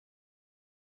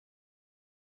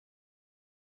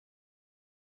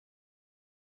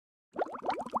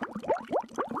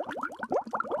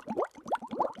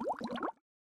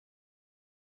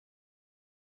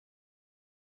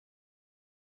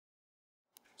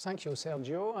Thank you,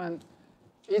 Sergio. And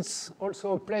it's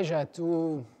also a pleasure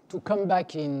to come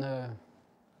back in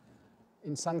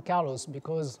San Carlos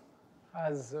because,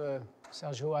 as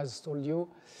Sergio has told you,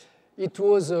 it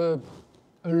was a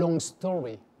long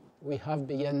story. We have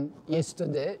begun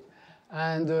yesterday,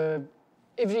 and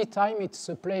every time it's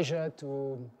a pleasure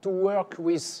to work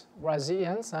with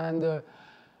Brazilians, and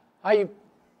I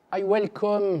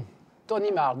welcome Tony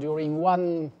Marr during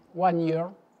one year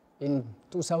in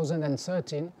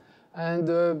 2013,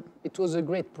 and it was a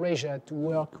great pleasure to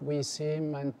work with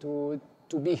him and to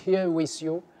be here with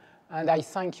you, and I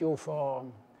thank you for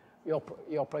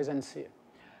your presence here.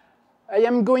 I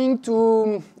am going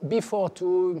to, before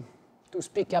to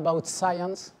speak about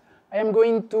science, I am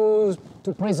going to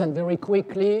present very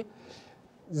quickly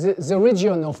the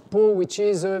region of Po, which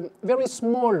is a very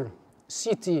small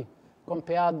city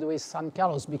compared with San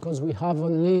Carlos, because we have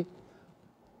only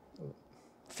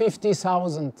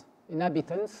 50,000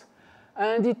 inhabitants.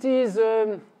 And it is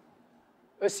a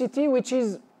city which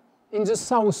is in the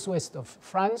southwest of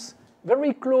France,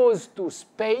 very close to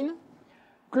Spain,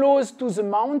 close to the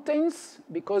mountains,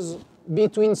 because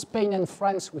between Spain and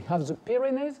France we have the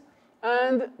Pyrenees,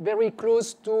 and very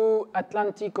close to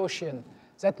Atlantic Ocean.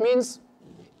 That means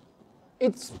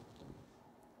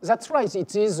that's right,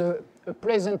 it is a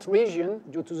pleasant region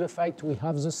due to the fact we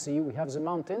have the sea, we have the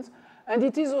mountains, and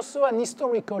it is also an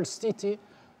historical city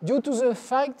due to the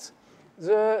fact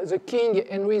the King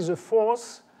Henry IV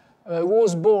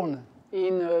was born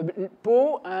in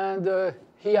Po, and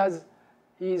he has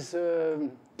his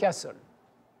castle.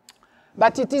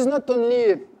 But it is not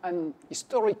only an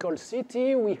historical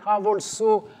city, we have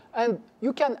also, and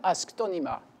you can ask Tony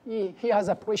Marr, he has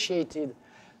appreciated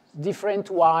different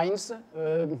wines,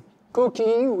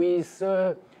 cooking with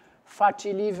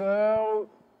fatty liver,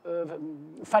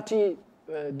 fatty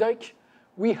duck.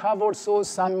 We have also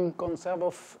some conserve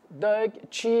of duck,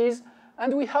 cheese,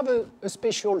 and we have a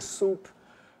special soup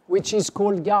which is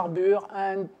called garbure,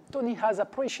 and Tony has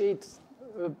appreciated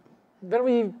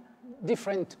very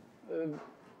different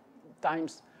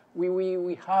times.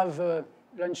 We have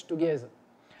lunch together.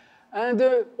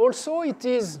 And also it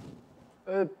is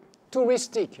a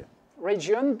touristic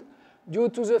region due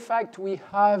to the fact we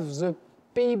have the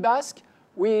Pays Basque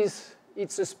with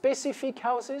its specific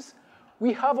houses.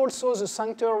 We have also the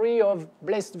sanctuary of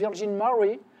Blessed Virgin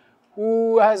Mary,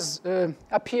 who has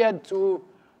appeared to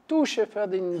two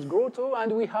shepherds in his grotto,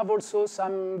 and we have also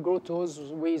some grottos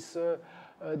with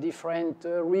different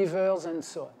rivers and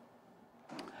so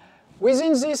on.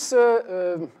 Within this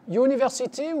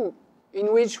university,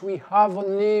 in which we have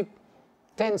only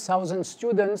 10,000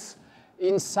 students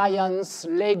in science,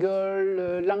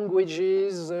 legal,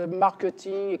 languages,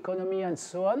 marketing, economy, and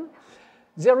so on,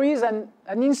 there is an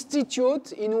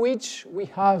institute in which we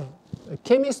have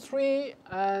chemistry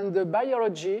and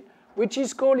biology, which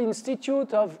is called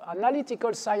Institute of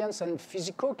Analytical Science and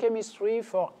Physicochemistry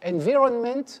for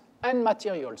Environment and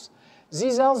Materials.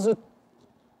 These are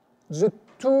the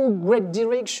two great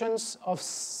directions of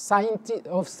science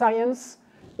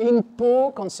in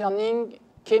Po concerning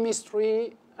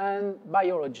chemistry and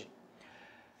biology.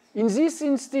 In this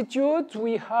institute,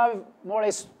 we have more or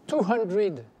less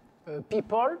 200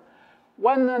 people,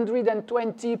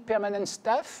 120 permanent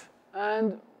staff,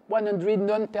 and 100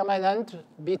 non-permanent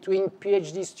between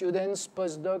PhD students,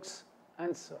 postdocs,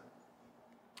 and so on.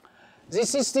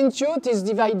 This institute is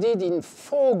divided in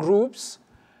 4 groups,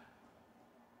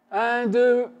 and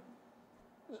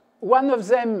one of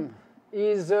them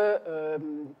is a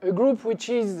group which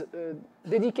is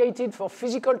dedicated for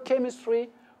physical chemistry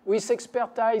with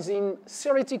expertise in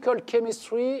theoretical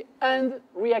chemistry and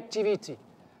reactivity.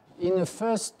 In the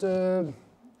first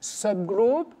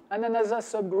subgroup, and another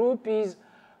subgroup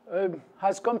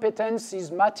has competence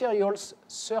in materials,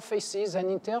 surfaces, and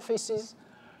interfaces,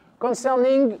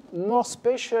 concerning more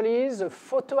specially the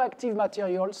photoactive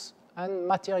materials and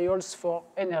materials for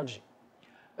energy.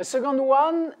 A second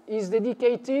one is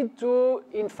dedicated to,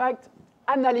 in fact,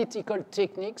 analytical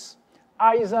techniques,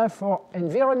 either for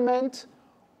environment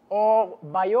or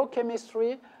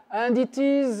biochemistry, and it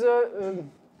is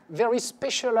very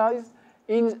specialized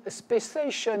in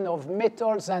speciation of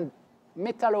metals and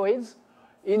metalloids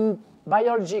in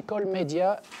biological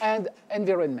media and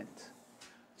environment.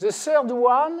 The third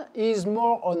one is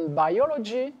more on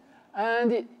biology,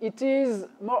 and it is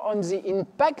more on the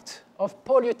impact of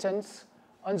pollutants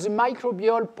on the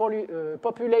microbial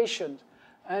population.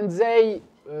 And they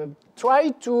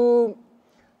try to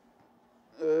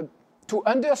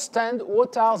understand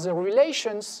what are the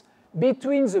relations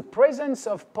between the presence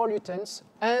of pollutants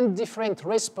and different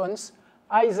response,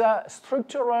 either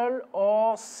structural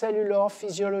or cellular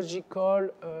physiological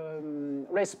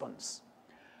response.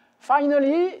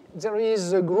 Finally, there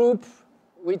is a group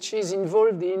which is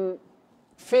involved in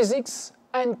physics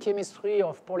and chemistry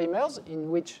of polymers,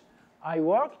 in which I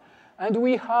work. And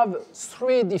we have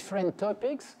 3 different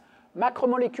topics: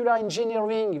 macromolecular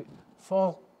engineering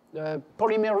for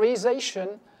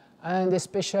polymerization, and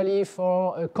especially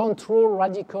for control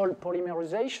radical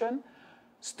polymerization,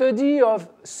 study of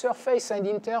surface and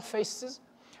interfaces,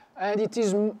 and it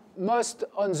is most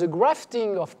on the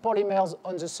grafting of polymers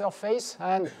on the surface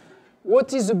and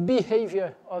what is the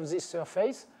behavior of this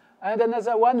surface, and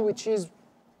another one which is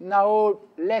now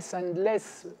less and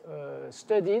less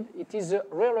studied, it is the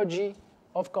rheology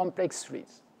of complex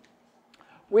fluids.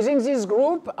 Within this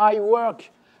group, I work,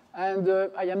 and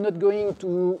I am not going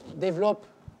to develop,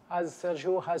 as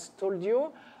Sergio has told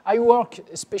you, I work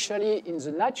especially in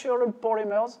the natural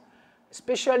polymers,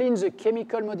 especially in the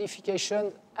chemical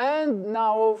modification, and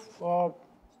now for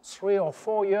 3 or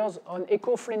 4 years on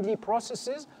eco-friendly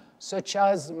processes, such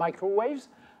as microwaves,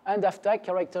 and after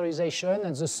characterization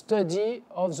and the study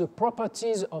of the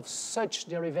properties of such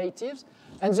derivatives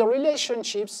and the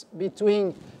relationships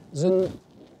between the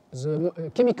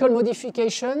chemical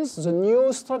modifications, the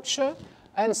new structure,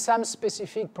 and some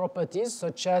specific properties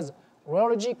such as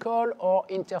rheological or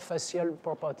interfacial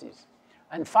properties.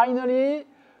 And finally,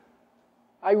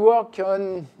 I work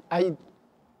on,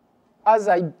 as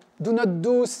I do not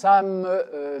do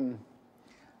some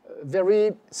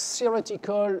very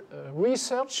theoretical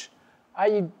research,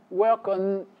 I work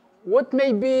on what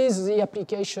may be the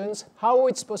applications, how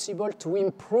it's possible to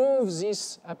improve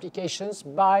these applications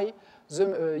by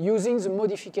using the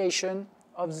modification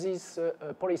of these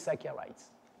polysaccharides.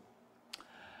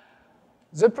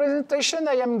 The presentation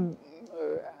I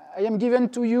am given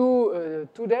to you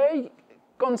today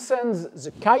concerns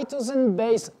the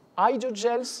chitosan-based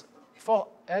hydrogels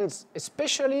and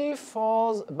especially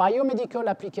for biomedical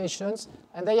applications,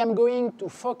 and I am going to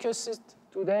focus it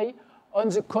today on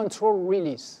the control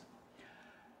release.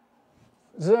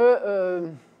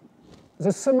 The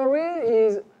summary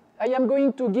is, I am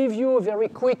going to give you very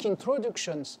quick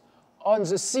introductions on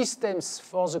the systems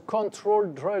for the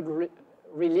controlled drug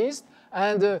release,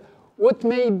 and what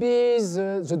may be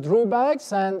the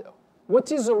drawbacks, and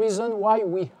what is the reason why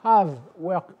we have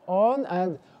worked on,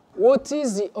 and what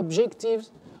is the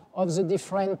objectives of the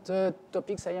different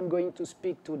topics I am going to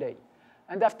speak today.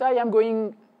 And after, I am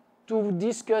going to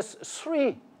discuss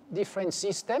 3 different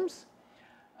systems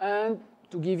and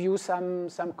to give you some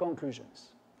conclusions.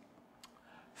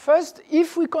 First,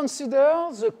 if we consider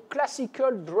the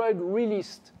classical drug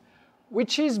release,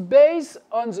 which is based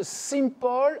on the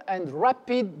simple and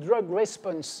rapid drug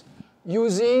response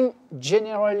using,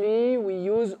 generally, we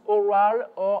use oral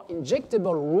or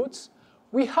injectable routes,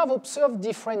 we have observed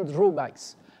different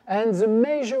drawbacks. And the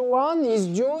major one is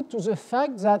due to the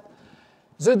fact that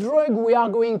the drug we are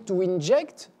going to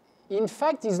inject, in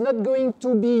fact, is not going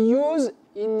to be used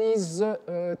in its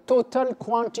total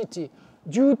quantity,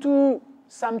 due to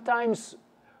sometimes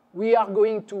we are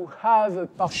going to have a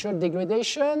partial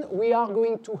degradation. We are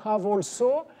going to have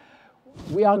also,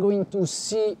 we are going to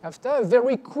see after, a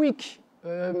very quick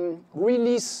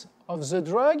release of the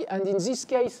drug. And in this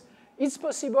case, it's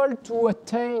possible to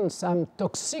attain some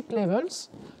toxic levels,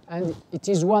 and it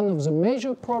is one of the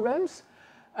major problems.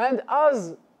 And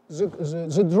as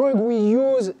the drug we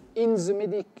use in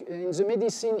the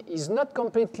medicine is not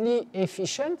completely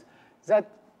efficient, that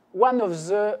one of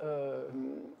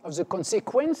the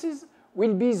consequences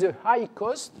will be the high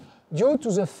cost due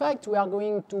to the fact we are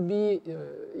going to be,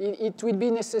 it will be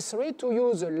necessary to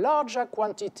use a larger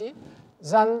quantity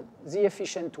than the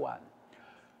efficient one.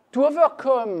 To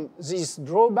overcome these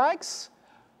drawbacks,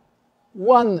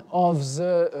 one of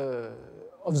the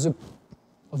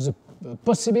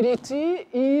possibility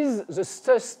is the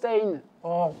sustained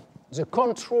or the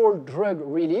controlled drug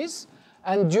release.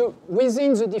 And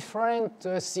within the different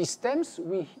systems,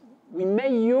 we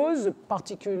may use the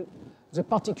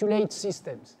particulate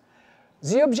systems.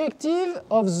 The objective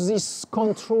of this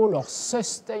control or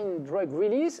sustained drug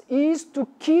release is to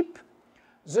keep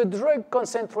the drug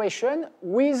concentration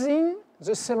within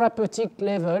the therapeutic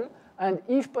level, and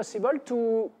if possible,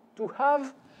 to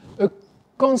have a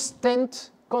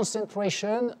constant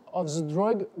concentration of the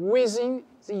drug within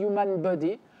the human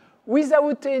body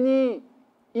without any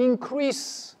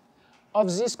increase of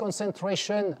this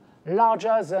concentration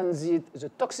larger than the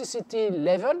toxicity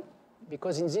level,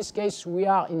 because in this case we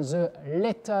are in the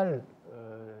lethal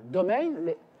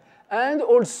domain, and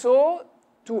also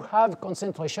to have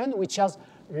concentration which is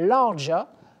larger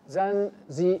than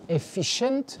the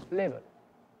efficient level.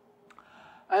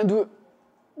 And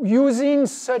using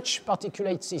such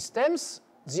particulate systems,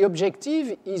 the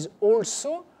objective is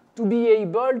also to be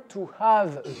able to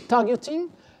have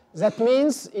targeting. That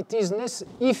means it is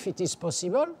if it is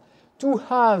possible, to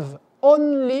have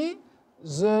only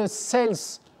the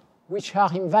cells which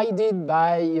are invaded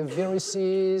by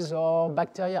viruses or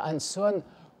bacteria and so on,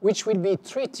 which will be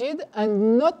treated,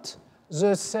 and not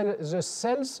the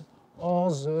cells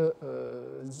or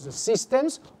the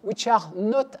systems which are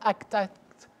not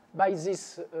attacked by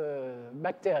this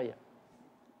bacteria.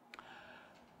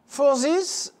 For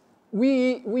this,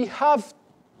 we have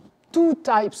two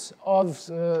types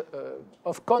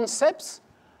of concepts.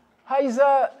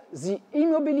 Either the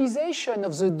immobilization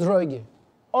of the drug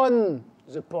on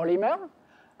the polymer,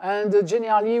 and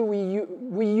generally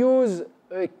we use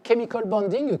a chemical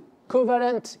bonding, a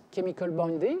covalent chemical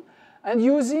bonding, and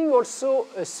using also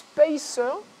a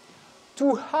spacer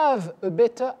to have a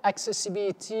better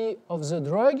accessibility of the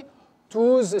drug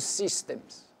to the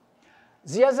systems.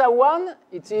 The other one,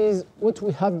 it is what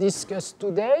we have discussed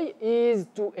today, is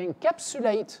to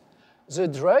encapsulate the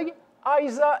drug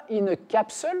either in a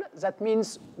capsule. That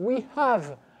means we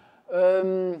have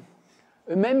a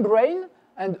membrane,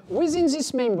 and within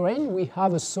this membrane we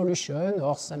have a solution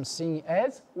or something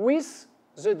else with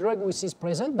the drug which is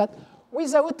present, but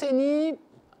without any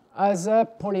other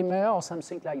polymer or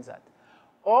something like that.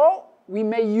 Or we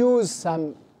may use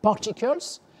some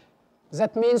particles.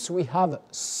 That means we have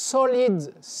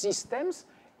solid systems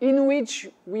in which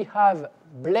we have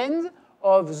blend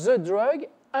of the drug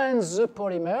and the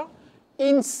polymer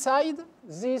inside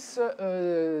this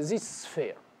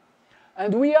sphere.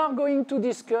 And we are going to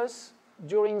discuss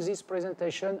during this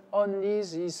presentation only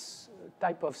this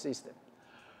type of system.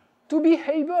 To be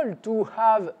able to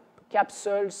have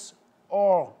capsules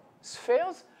or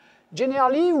spheres,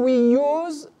 generally we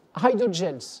use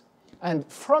hydrogels. And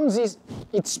from this,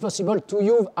 it's possible to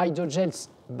use hydrogels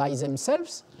by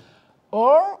themselves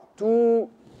or to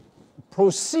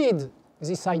proceed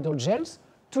these hydrogels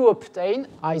to obtain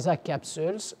either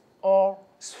capsules or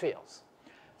spheres.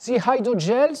 The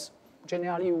hydrogels,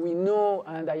 generally we know,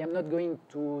 and I am not going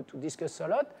to discuss a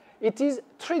lot, it is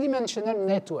three-dimensional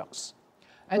networks.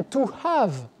 And to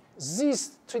have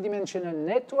these three-dimensional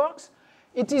networks,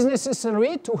 it is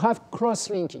necessary to have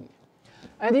cross-linking.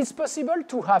 And it's possible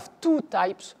to have two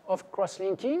types of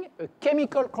cross-linking. A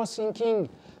chemical cross-linking,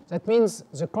 that means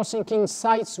the cross-linking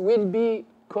sites will be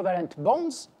covalent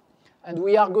bonds. And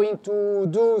we are going to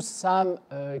do some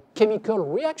chemical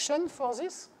reaction for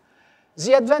this.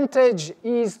 The advantage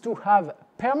is to have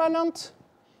permanent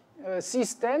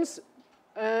systems,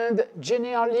 and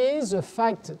generally the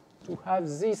fact to have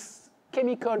this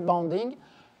chemical bonding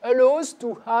allows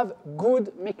to have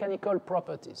good mechanical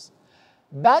properties.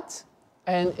 But,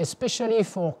 and especially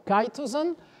for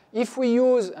chitosan, if we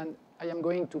use, and I am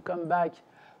going to come back,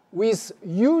 with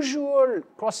usual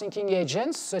cross-linking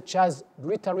agents such as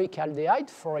glutaric aldehyde,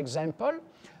 for example,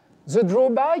 the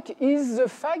drawback is the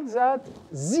fact that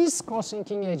these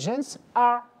cross-linking agents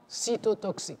are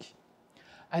cytotoxic.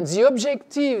 And the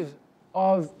objective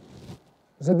of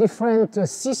the different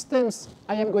systems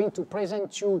I am going to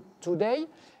present you today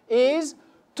is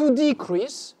to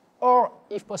decrease, or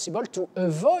if possible, to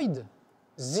avoid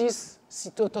this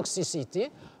cytotoxicity,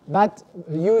 but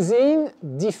using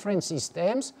different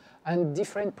systems and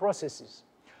different processes.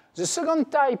 The second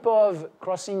type of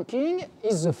cross-linking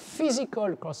is the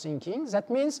physical cross-linking. That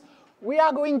means we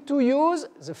are going to use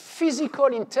the physical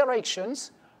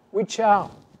interactions which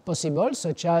are possible,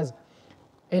 such as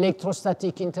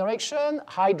electrostatic interaction,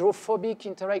 hydrophobic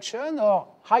interaction, or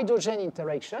hydrogen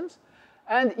interactions.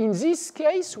 And in this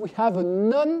case, we have a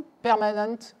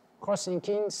non-permanent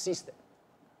cross-linking system.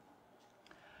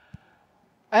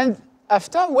 And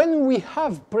after, when we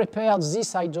have prepared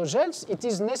these hydrogels, it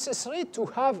is necessary to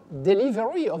have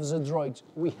delivery of the drugs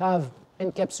we have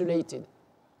encapsulated.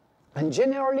 And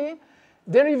generally,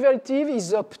 derivative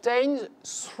is obtained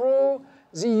through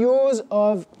the use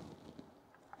of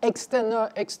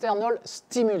external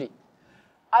stimuli.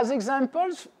 As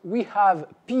examples, we have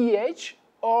pH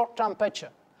or temperature.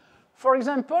 For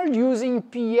example, using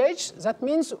pH, that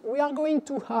means we are going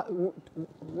to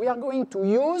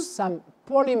use some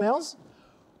polymers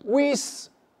with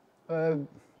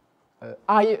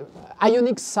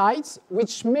ionic sites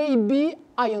which may be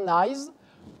ionized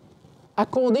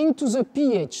according to the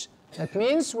pH. That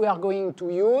means we are going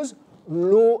to use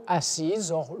low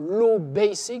acids or low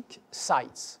basic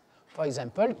sites. For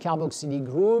example, carboxylic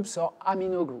groups or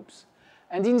amino groups.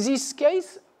 And in this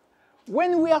case,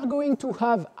 when we are going to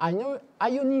have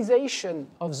ionization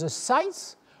of the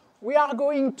sites, we are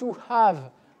going to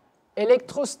have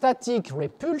electrostatic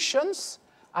repulsions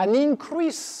an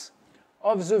increase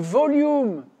of the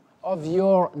volume of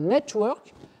your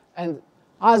network, and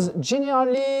as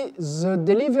generally the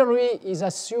delivery is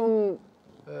assumed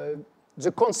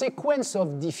the consequence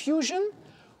of diffusion,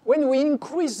 when we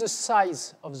increase the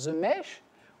size of the mesh,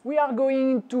 we are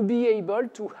going to be able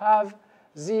to have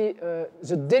the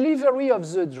delivery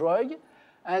of the drug.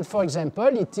 And for example,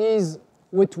 it is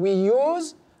what we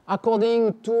use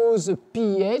according to the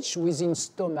pH within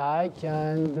stomach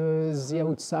and the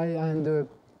outside and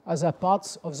other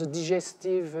parts of the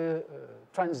digestive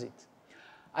transit.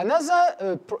 Another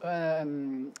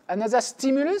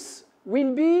stimulus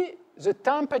will be the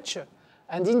temperature.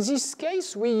 And in this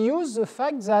case, we use the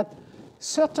fact that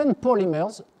certain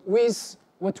polymers with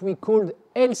what we call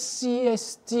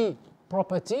LCST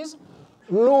properties,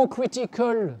 low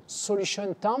critical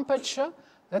solution temperature,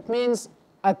 that means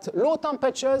at low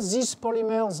temperature, these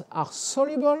polymers are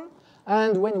soluble,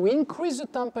 and when we increase the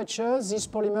temperature, these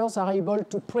polymers are able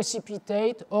to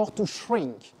precipitate or to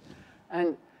shrink.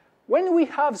 And when we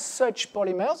have such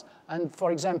polymers, and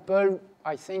for example,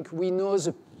 I think we know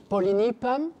the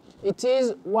polynipam, it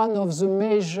is one of the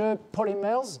major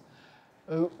polymers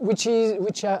which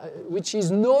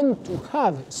is known to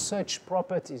have such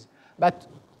properties. But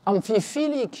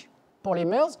amphiphilic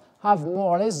polymers have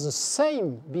more or less the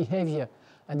same behavior.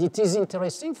 And it is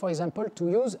interesting, for example, to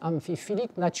use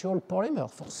amphiphilic natural polymer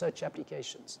for such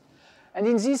applications. And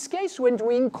in this case, when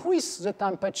we increase the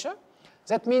temperature,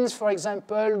 that means, for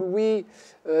example, we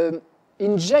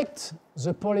inject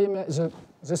the polymer,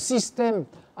 the system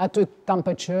at a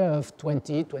temperature of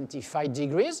 20, 25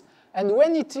 degrees. And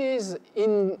when it is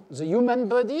in the human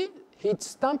body,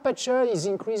 its temperature is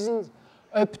increasing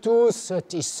up to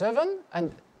 37.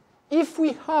 And if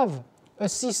we have a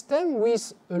system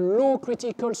with a low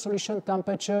critical solution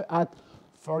temperature at,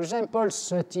 for example,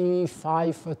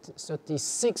 35,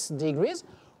 36 degrees,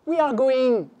 we are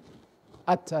going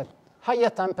at higher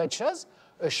temperatures,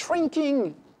 a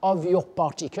shrinking of your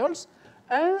particles,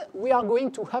 and we are going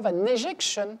to have an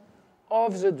ejection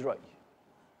of the drug.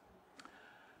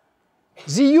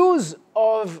 The use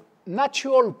of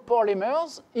natural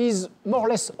polymers is more or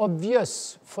less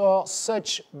obvious for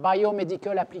such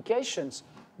biomedical applications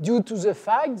due to the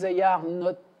fact they are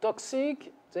not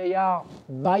toxic, they are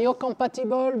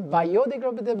biocompatible,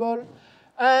 biodegradable,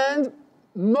 and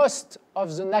most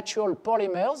of the natural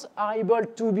polymers are able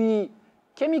to be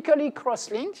chemically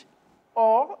cross-linked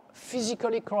or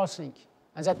physically cross-linked.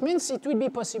 And that means it will be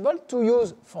possible to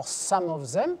use, for some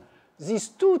of them, these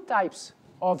two types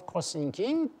of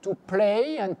cross-linking to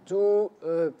play and to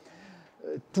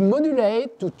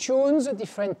modulate, to tune the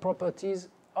different properties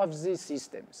of these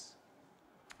systems.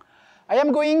 I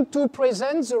am going to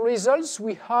present the results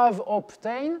we have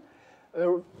obtained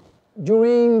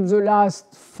during the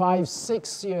last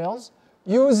 5-6 years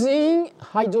using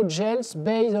hydrogels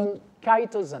based on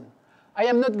chitosan. I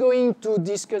am not going to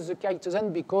discuss the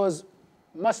chitosan because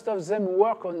most of them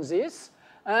work on this,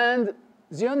 and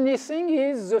the only thing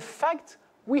is the fact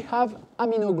we have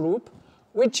amino group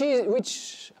which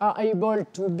are able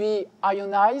to be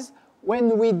ionized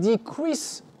when we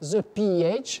decrease the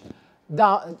pH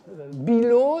down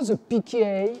below the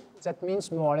pKa, that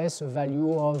means more or less a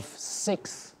value of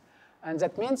 6. And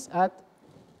that means at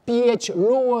pH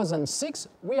lower than 6,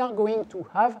 we are going to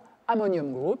have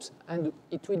ammonium groups, and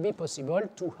it will be possible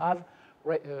to have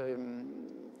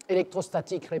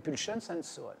electrostatic repulsions and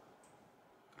so on.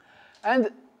 And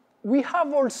we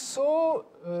have also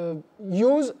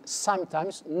used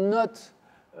sometimes, not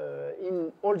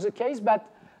in all the case, but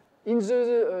in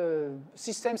the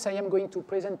systems I am going to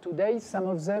present today, some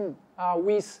of them are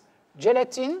with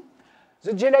gelatin.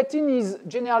 The gelatin is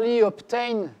generally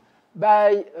obtained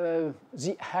by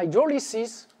the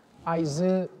hydrolysis,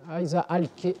 either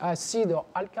acid or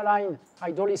alkaline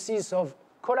hydrolysis of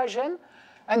collagen.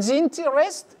 And the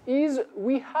interest is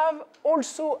we have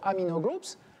also amino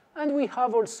groups, and we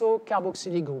have also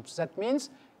carboxylic groups. That means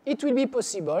it will be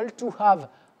possible to have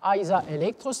either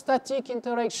electrostatic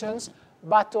interactions,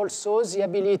 but also the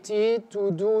ability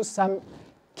to do some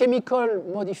chemical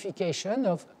modification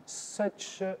of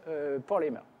such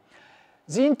polymer.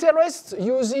 The interest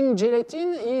using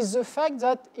gelatin is the fact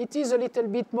that it is a little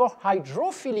bit more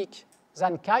hydrophilic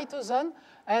than chitosan,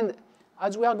 and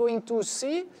as we are going to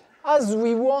see, as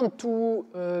we want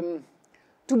to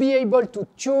be able to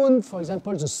tune, for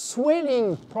example, the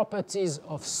swelling properties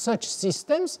of such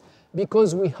systems,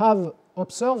 because we have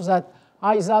observed that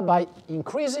either by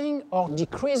increasing or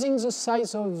decreasing the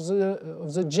size of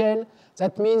the gel,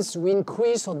 that means we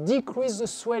increase or decrease the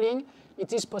swelling,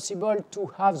 it is possible to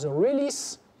have the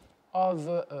release of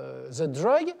the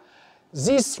drug.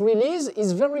 this release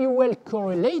is very well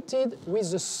correlated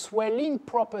with the swelling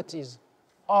properties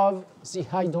of the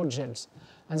hydrogels.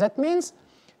 And that means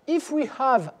if we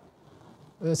have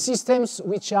systems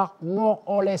which are more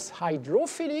or less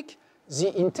hydrophilic,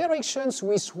 the interactions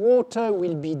with water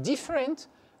will be different,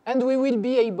 and we will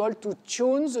be able to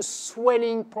tune the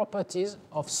swelling properties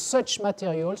of such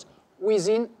materials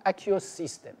within aqueous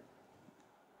system.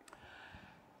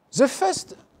 The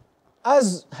first,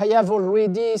 as I have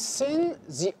already seen,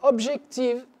 the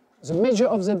major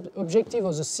objective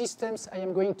of the systems I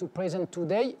am going to present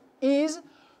today is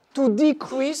to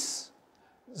decrease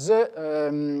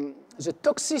the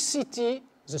toxicity,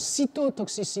 the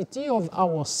cytotoxicity of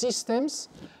our systems,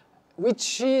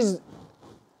 which is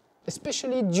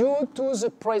especially due to the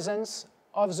presence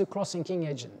of the cross-linking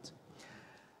agent.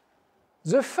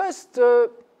 The first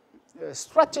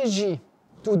strategy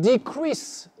to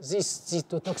decrease this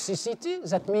cytotoxicity,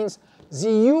 that means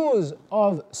the use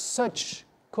of such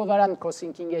covalent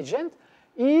cross-linking agent,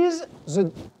 is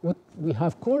what we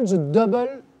have called the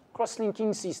double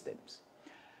cross-linking systems.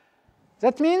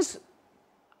 That means,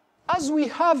 as we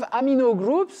have amino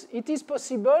groups, it is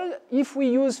possible, if we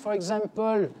use, for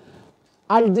example,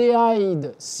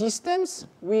 aldehyde systems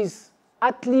with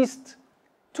at least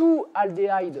 2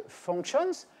 aldehyde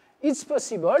functions, it's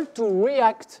possible to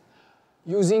react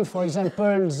using, for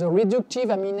example, the reductive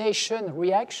amination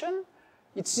reaction.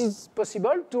 It is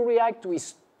possible to react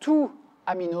with 2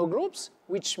 amino groups,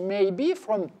 which may be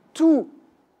from 2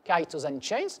 chitosan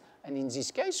chains, and in this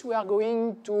case, we are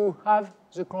going to have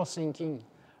the cross-linking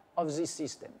of this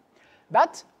system.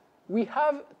 But we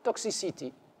have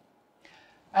toxicity.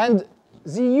 And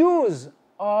the use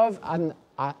of an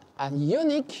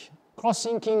ionic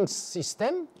cross-linking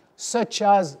system, such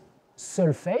as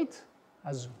sulfate,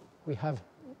 as we have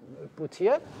put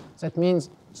here, that means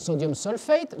sodium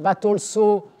sulfate, but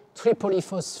also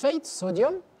tripolyphosphate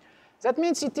sodium. That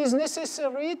means it is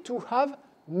necessary to have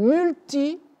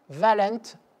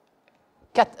multivalent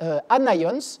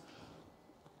anions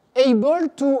able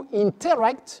to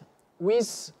interact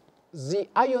with the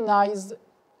ionized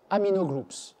amino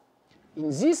groups. In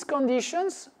these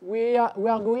conditions, we are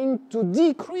going to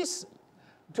decrease,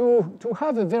 to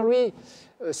have a very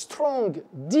strong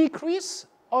decrease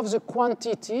of the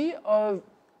quantity of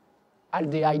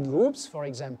aldehyde groups, for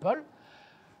example,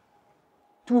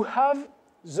 to have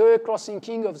the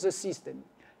cross-linking of the system.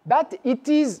 But it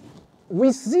is,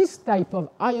 with this type of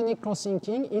ionic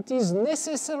cross-linking, it is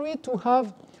necessary to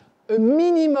have a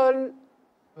minimal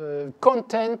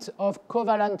content of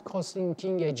covalent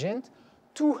cross-linking agent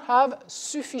to have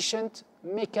sufficient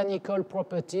mechanical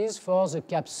properties for the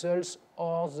capsules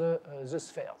or the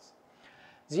spheres.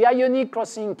 The ionic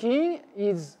cross-linking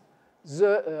is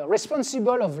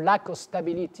responsible of lack of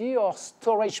stability or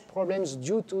storage problems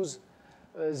due to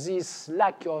this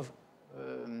lack of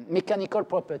mechanical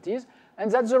properties,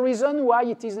 and that's the reason why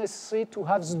it is necessary to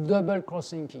have the double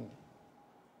cross-linking.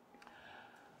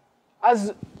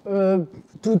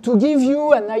 To give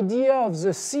you an idea of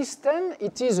the system,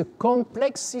 it is a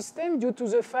complex system due to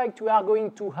the fact we are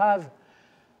going to have,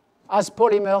 as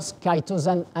polymers,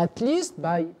 chitosan at least,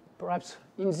 by perhaps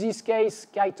in this case,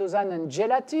 chitosan and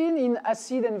gelatin. In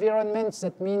acid environments,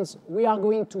 that means we are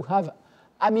going to have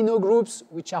amino groups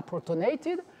which are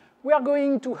protonated. We are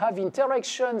going to have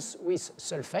interactions with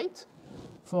sulfate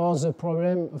for the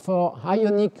problem for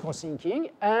ionic cross-linking,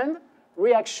 and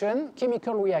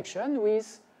chemical reaction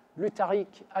with glutaric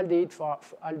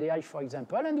aldehyde, for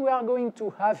example. And we are going to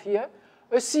have here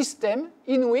a system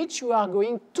in which you are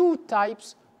going 2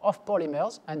 types of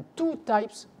polymers and 2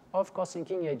 types of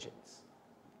cross-linking agents.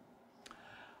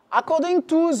 According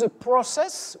to the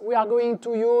process we are going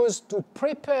to use to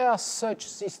prepare such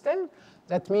system,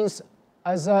 that means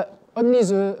as only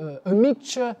a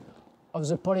mixture of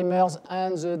the polymers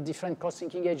and the different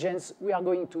cross-linking agents, we are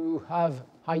going to have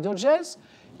hydrogels.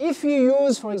 If you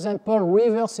use, for example,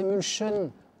 reverse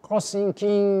emulsion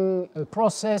cross-linking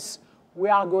process, we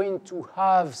are going to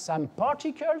have some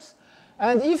particles.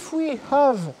 And if we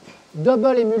have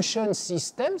double emulsion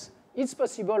systems, it's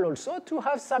possible also to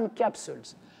have some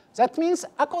capsules. That means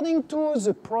according to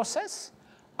the process,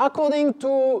 according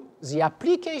to the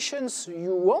applications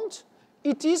you want,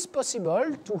 it is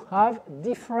possible to have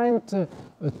different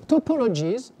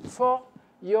topologies for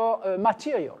your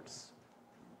materials.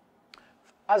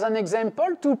 As an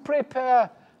example, to prepare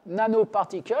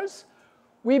nanoparticles,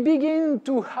 we begin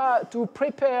to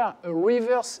prepare a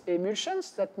reverse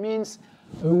emulsions. That means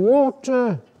a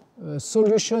water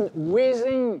solution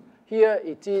within, here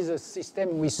it is a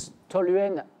system with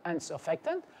toluene and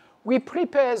surfactant. We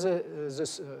prepare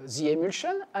the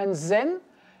emulsion, and then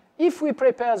if we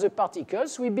prepare the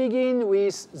particles, we begin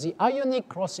with the ionic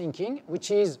cross-linking, which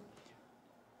is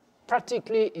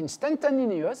practically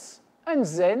instantaneous, and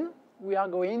then we are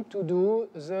going to do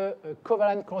the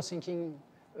covalent cross-linking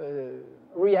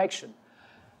reaction.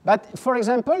 But for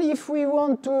example, if we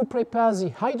want to prepare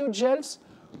the hydrogels,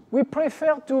 we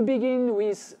prefer to begin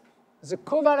with the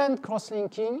covalent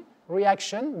cross-linking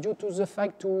reaction due to the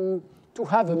fact to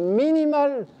have a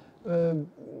minimal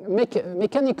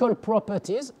mechanical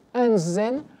properties, and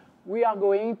then we are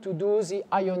going to do the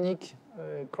ionic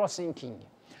cross-linking.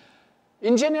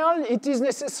 In general, it is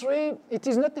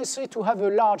not necessary to have a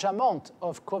large amount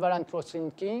of covalent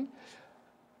cross-linking.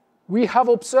 We have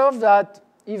observed that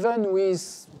even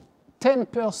with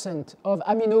 10% of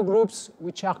amino groups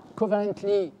which are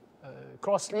covalently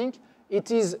cross-linked,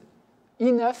 it is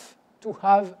enough to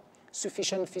have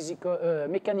sufficient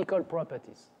mechanical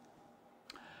properties.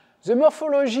 The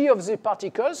morphology of the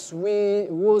particles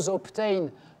was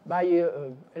obtained by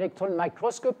electron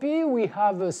microscopy. We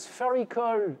have a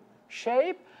spherical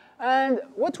shape, and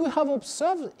what we have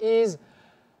observed is,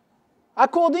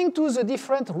 according to the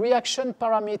different reaction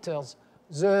parameters,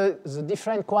 the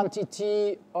different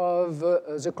quantity of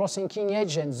the cross-linking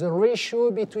agents, the ratio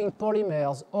between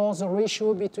polymers, or the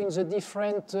ratio between the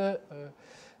different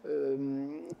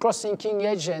cross-linking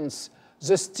agents,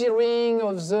 the stirring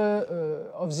of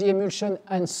the emulsion,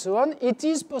 and so on, it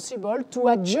is possible to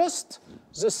adjust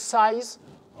the size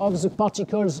of the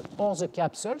particles or the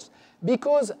capsules,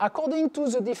 because according to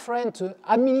the different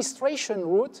administration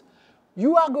route,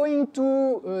 you are going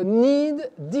to need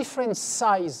different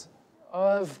size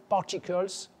of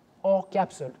particles or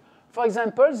capsules. For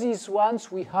example, these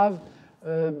ones, we have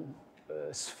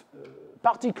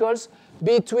particles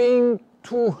between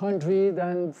 200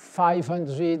 and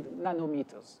 500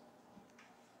 nanometers.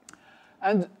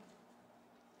 And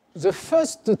the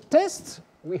first test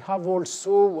we have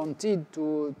also wanted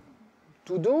to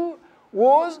do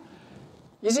was,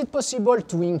 is it possible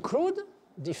to include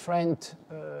different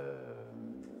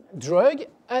drug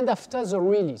and after the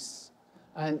release?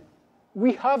 And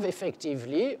we have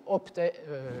effectively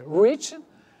reached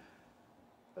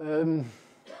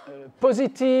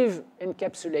positive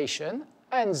encapsulation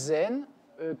and then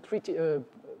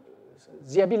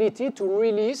the ability to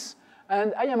release.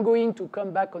 And I am going to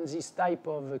come back on this type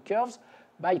of curves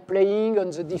by playing on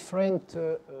the different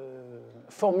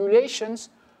formulations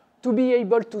to be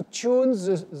able to tune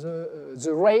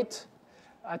the rate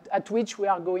at which we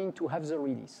are going to have the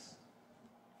release.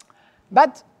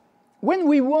 But when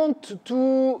we want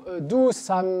to do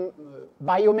some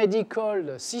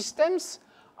biomedical systems,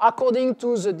 according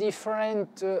to the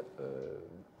different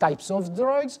types of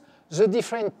drugs, the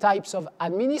different types of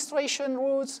administration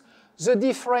routes, the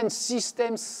different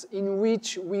systems in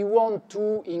which we want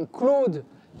to include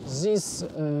these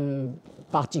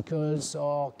particles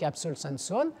or capsules and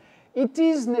so on, it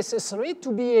is necessary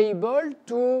to be able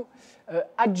to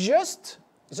adjust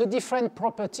the different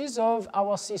properties of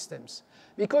our systems.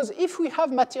 Because if we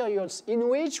have materials in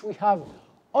which we have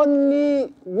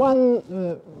only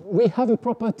one, we have a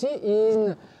property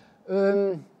in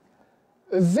a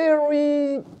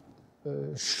very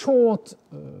short,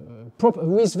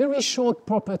 with very short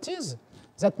properties,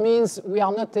 that means we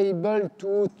are not able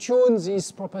to tune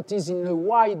these properties in a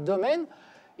wide domain.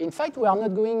 In fact, we are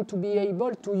not going to be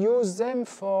able to use them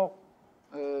for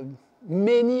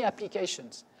many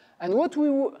applications. And what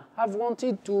we have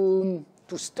wanted to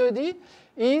study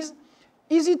is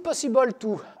it possible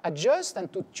to adjust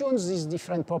and to tune these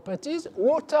different properties?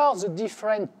 What are the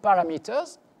different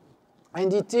parameters?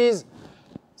 And it is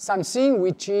something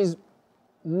which is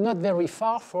not very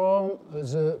far from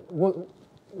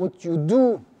what you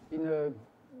do in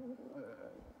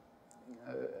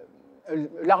a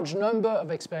large number of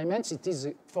experiments. It is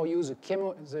for you the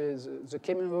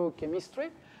chemochemistry.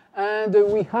 And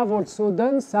we have also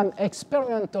done some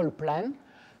experimental plan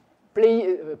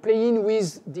playing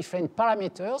with different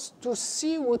parameters to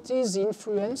see what is the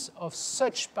influence of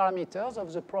such parameters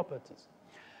of the properties.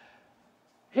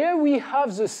 Here we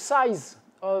have the size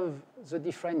of the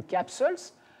different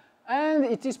capsules, and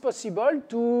it is possible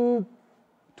to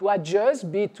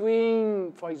adjust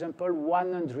between, for example,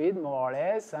 100 more or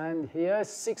less, and here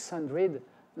 600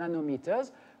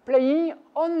 nanometers, playing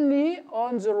only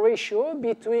on the ratio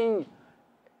between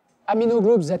amino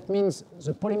groups, that means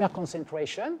the polymer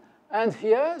concentration, and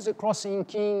here the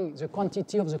cross-linking, the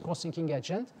quantity of the cross-linking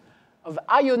agent, of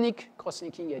ionic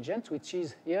cross-linking agent, which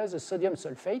is here the sodium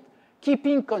sulfate,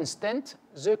 keeping constant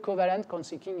the covalent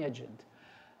cross-linking agent.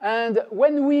 And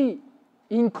when we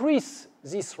increase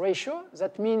this ratio,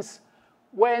 that means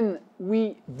when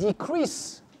we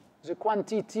decrease the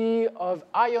quantity of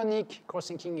ionic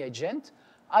cross-linking agent.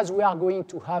 As we are going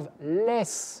to have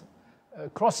less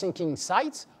cross-linking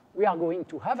sites, we are going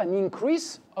to have an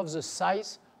increase of the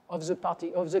size of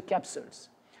the capsules.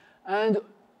 And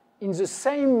in the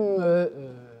same,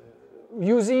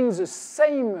 using the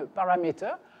same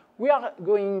parameter, we are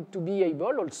going to be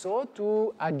able also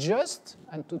to adjust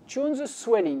and to tune the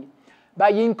swelling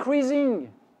by decreasing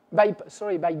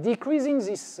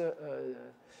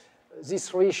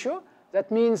this ratio. That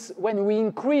means when we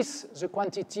increase the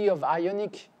quantity of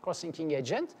ionic cross-linking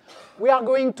agent, we are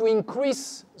going to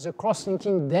increase the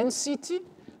cross-linking density,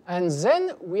 and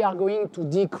then we are going to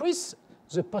decrease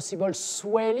the possible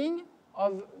swelling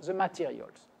of the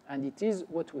materials. And it is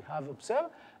what we have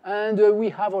observed. And we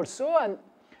have also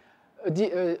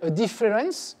a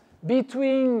difference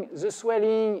between the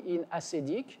swelling in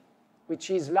acidic, which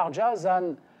is larger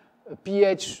than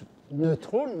pH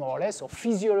neutral, more or less, or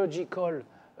physiological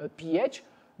pH,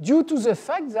 due to the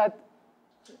fact that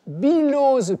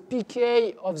below the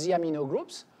pK of the amino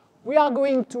groups, we are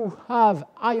going to have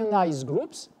ionized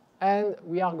groups, and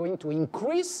we are going to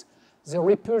increase the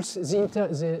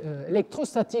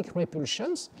electrostatic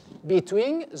repulsions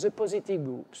between the positive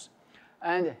groups.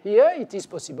 And here it is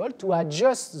possible to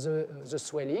adjust the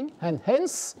swelling, and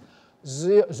hence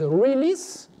the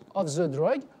release of the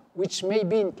drug, which may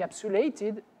be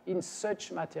encapsulated in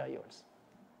such materials.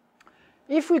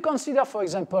 If we consider, for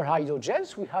example,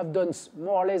 hydrogels, we have done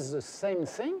more or less the same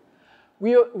thing.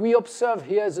 We observe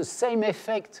here the same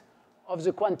effect of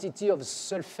the quantity of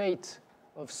sulfate,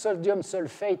 of sodium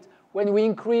sulfate. When we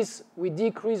increase, we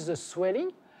decrease the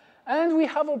swelling. And we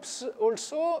have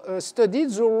also studied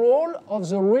the role of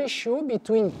the ratio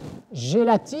between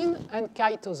gelatin and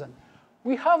chitosan.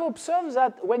 We have observed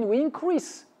that when we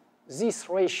increase this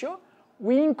ratio,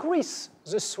 we increase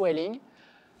the swelling.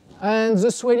 And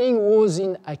the swelling was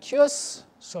in aqueous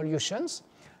solutions.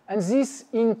 And this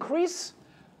increase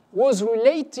was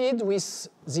related with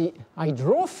the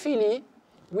hydrophily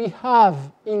we have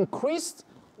increased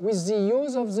with the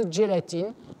use of the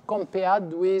gelatin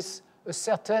compared with a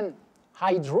certain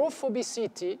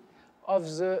hydrophobicity of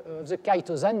the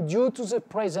chitosan due to the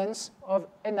presence of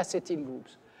N-acetyl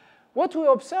groups. What we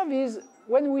observe is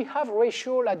when we have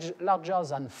ratio larger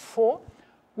than 4,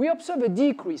 we observe a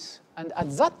decrease. And at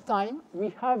that time,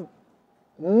 we have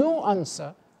no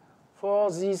answer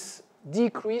for this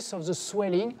decrease of the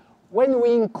swelling when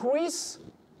we increase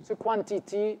the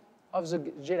quantity of the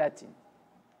gelatin.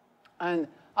 And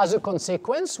as a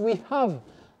consequence, we have,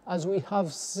 as we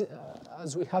have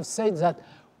said, that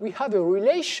we have a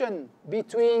relation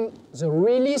between the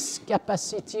release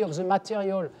capacity of the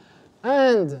material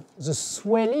and the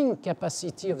swelling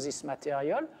capacity of this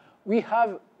material. We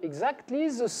have exactly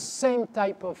the same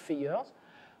type of figures.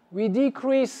 We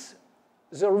decrease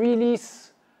the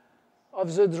release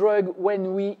of the drug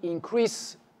when we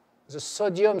increase the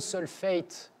sodium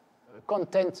sulfate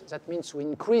content. That means we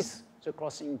increase the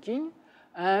cross-linking.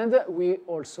 And we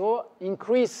also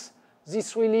increase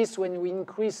this release when we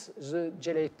increase the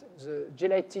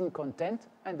gelatin content.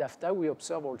 And after, we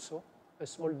observe also a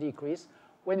small decrease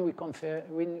when we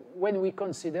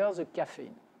consider the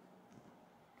caffeine.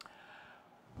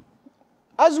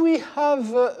 As we have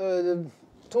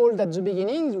told at the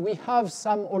beginning, we have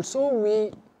some also,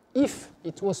 if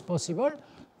it was possible,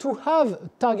 to have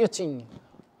targeting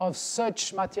of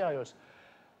such materials.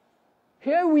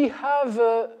 Here we have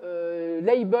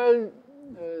labeled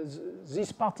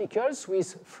these particles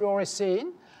with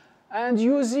fluorescein, and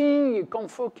using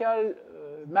confocal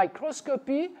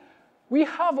microscopy, we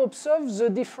have observed the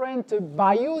different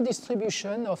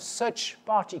biodistribution of such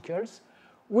particles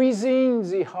within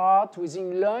the heart,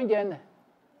 within lung, and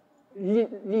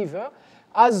liver,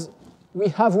 as we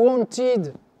have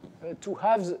wanted to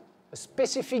have a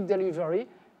specific delivery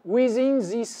within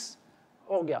this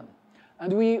organ.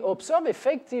 And we observe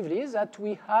effectively that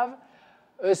we have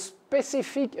a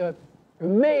specific, a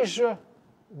major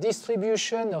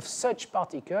distribution of such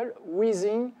particle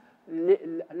within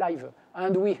liver.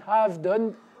 And we have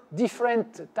done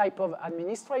different type of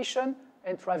administration,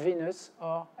 intravenous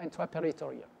or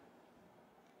intraperitoneal.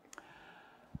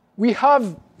 We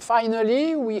have,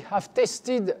 finally, we have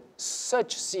tested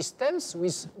such systems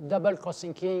with double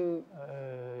cross-linking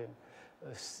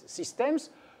systems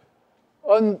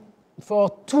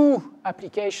for two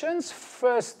applications.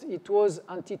 First, it was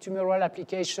antitumoral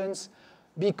applications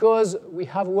because we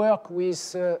have worked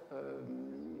with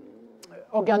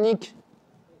organic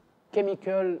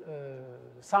chemical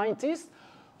scientists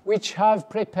which have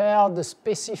prepared the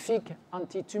specific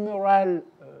antitumoral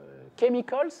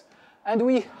chemicals, and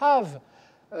we have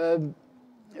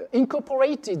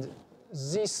incorporated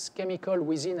this chemical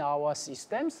within our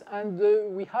systems, and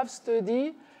we have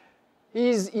studied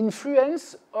its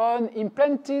influence on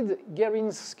implanted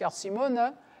Guerin's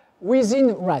carcinoma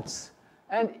within rats.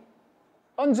 And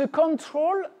on the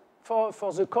control,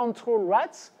 for the control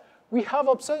rats, we have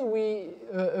observed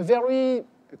a very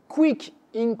quick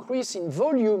increase in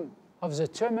volume of the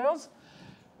tumors,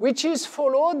 which is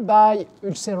followed by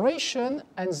ulceration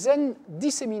and then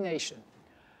dissemination.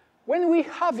 When we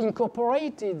have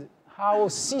incorporated our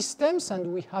systems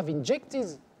and we have injected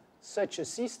such a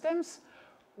systems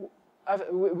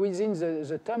within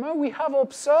the tumor, we have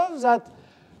observed that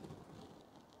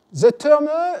the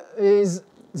tumor is,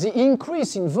 the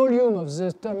increase in volume of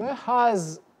the tumor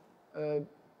has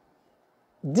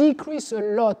decreased a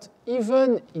lot,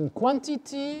 even in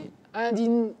quantity and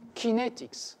in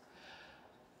kinetics.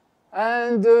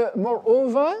 And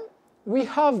moreover, we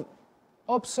have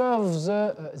observed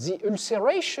the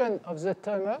ulceration of the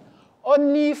tumor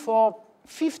only for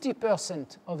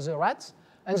 50% of the rats,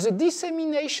 and the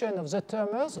dissemination of the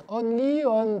tumors only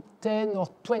on 10 or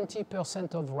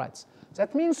 20% of rats.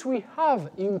 That means we have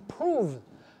improved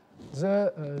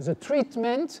the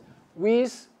treatment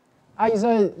with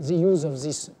either the use of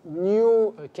this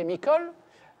new chemical,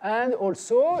 and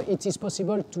also it is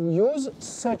possible to use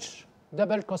such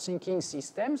double cross-linking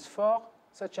systems for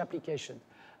such application.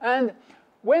 And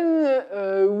when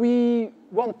we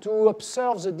want to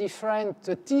observe the different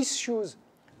tissues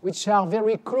which are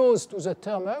very close to the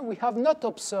tumor, we have not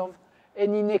observed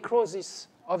any necrosis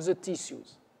of the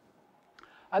tissues.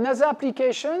 Another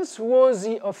applications was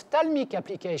the ophthalmic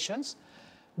applications,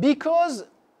 because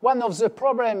one of the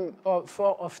problems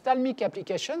for ophthalmic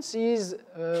applications is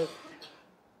the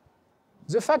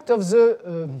fact of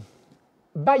the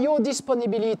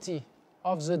biodisponibility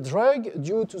of the drug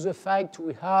due to the fact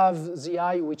we have the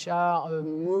eye which are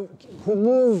who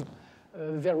move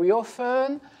very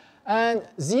often, and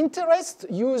the interest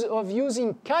of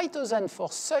using chitosan for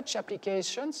such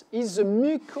applications is the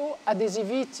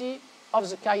mucoadhesivity of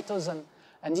the chitosan.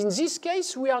 And in this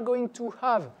case, we are going to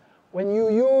have, when you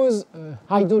use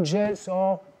hydrogels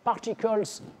or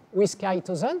particles with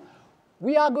chitosan,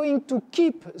 we are going to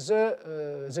keep the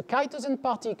chitosan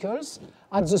particles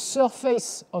at the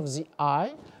surface of the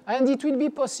eye, and it will be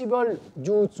possible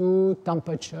due to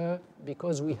temperature,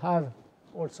 because we have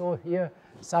also here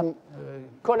some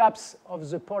collapse of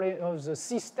the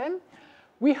system.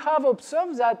 We have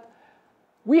observed that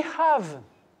we have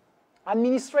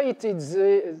administrated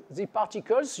the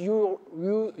particles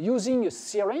using a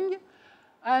syringe,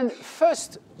 and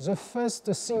the first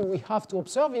thing we have to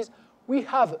observe is we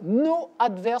have no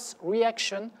adverse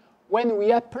reaction when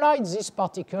we apply these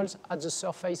particles at the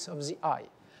surface of the eye.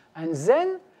 And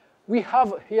then we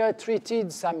have here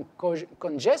treated some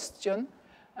congestion,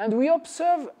 and we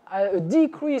observe a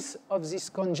decrease of this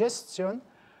congestion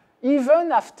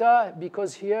even after,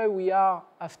 because here we are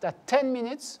after 10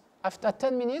 minutes. After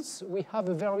 10 minutes, we have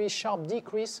a very sharp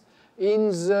decrease in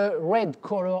the red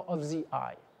color of the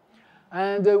eye.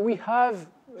 And we have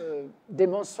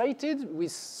demonstrated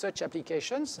with such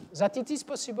applications that it is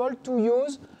possible to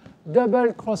use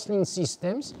double cross-link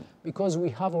systems, because we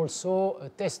have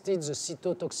also tested the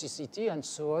cytotoxicity and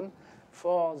so on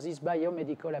for these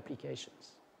biomedical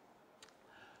applications.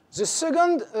 The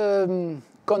second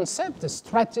concept,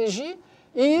 strategy,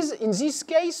 is in this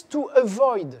case to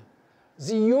avoid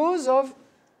the use of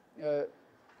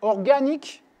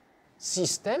organic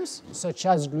systems, such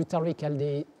as glutaric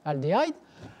aldehyde.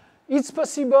 It's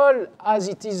possible, as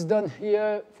it is done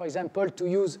here, for example, to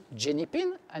use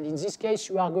genipine, and in this case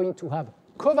you are going to have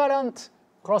covalent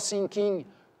cross-linking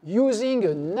using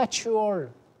a natural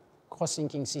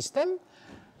cross-linking system.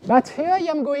 But here I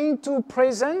am going to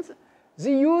present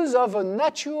the use of a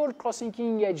natural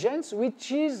cross-linking agent,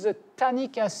 which is the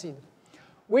tannic acid,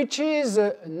 which is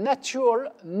a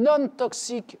natural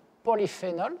non-toxic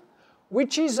polyphenol,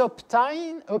 which is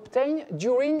obtained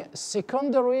during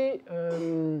secondary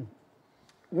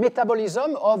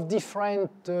metabolism of different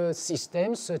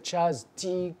systems, such as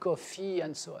tea, coffee,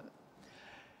 and so on.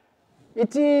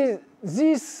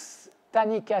 This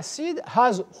tannic acid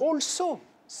has also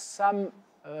some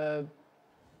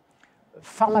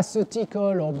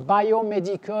pharmaceutical or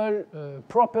biomedical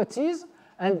properties,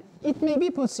 and it may be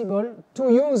possible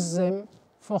to use them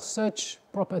for such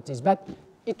properties. But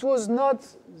it was not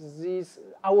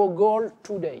our goal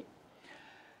today.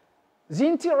 The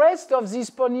interest of this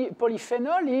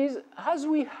polyphenol is, as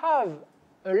we have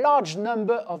a large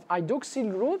number of hydroxyl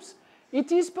groups,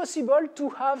 it is possible to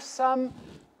have some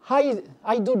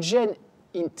hydrogen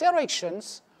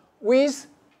interactions with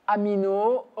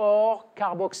amino or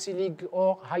carboxylic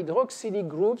or hydroxylic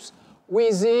groups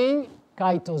within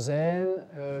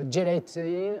chitosan,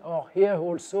 gelatin, or here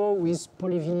also with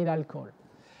polyvinyl alcohol.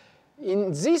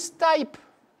 In this type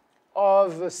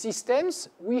of systems,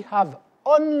 we have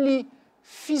only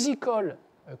physical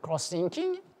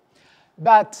cross-linking,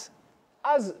 but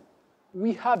as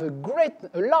we have a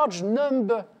large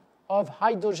number of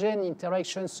hydrogen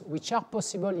interactions which are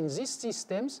possible in these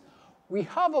systems, we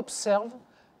have observed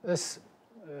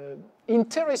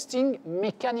interesting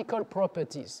mechanical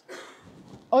properties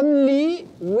only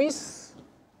with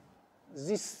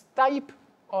this type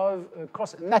of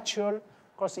natural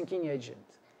cross-linking agent.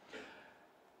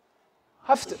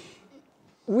 After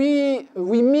we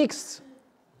mix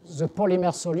the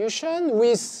polymer solution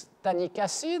with tannic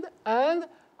acid, and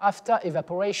after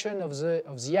evaporation of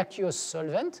the aqueous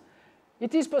solvent,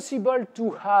 it is possible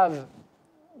to have,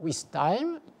 with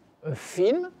time, a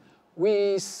film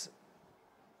with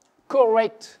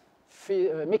correct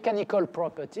mechanical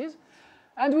properties.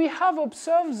 And we have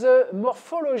observed the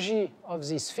morphology of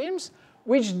these films,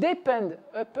 which depend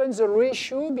upon the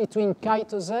ratio between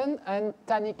chitosan and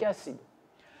tannic acid.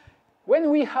 When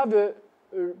we have a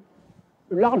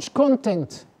large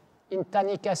content in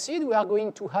tannic acid, we are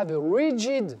going to have a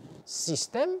rigid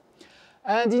system.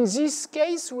 And in this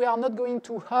case, we are not going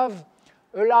to have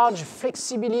a large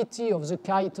flexibility of the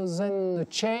chitosan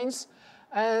chains.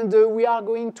 And we are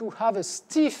going to have a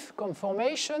stiff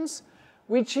conformations,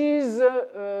 which is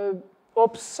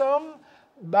observed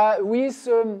with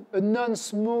a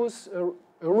non-smooth,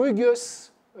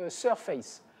 ruggous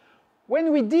surface.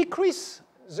 When we decrease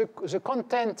the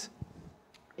content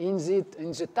in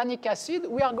the tannic acid,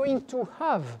 we are going to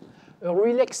have a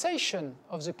relaxation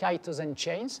of the chitosan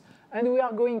chains, and we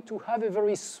are going to have a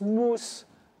very smooth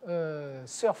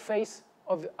surface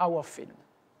of our film.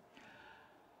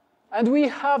 And we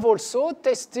have also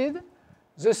tested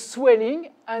the swelling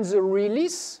and the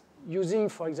release using,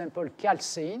 for example,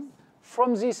 calcein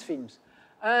from these films.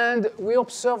 And we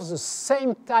observe the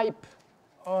same type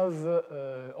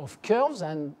of curves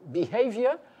and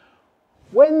behavior.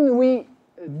 When we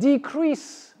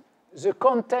decrease the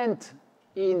content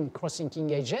in cross-linking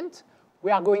agent,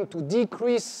 we are going to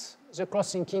decrease the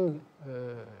cross-linking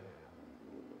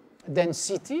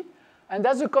density. And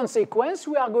as a consequence,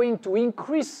 we are going to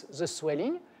increase the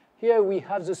swelling. Here we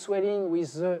have the swelling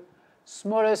with the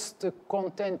smallest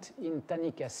content in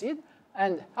tannic acid.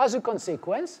 And as a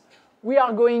consequence, we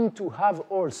are going to have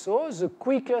also the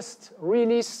quickest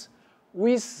release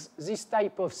with this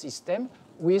type of system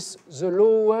with the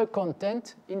lower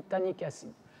content in tannic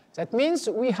acid. That means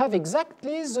we have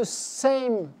exactly the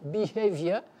same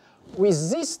behavior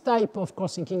with this type of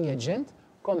cross-linking agent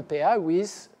compared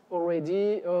with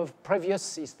already of previous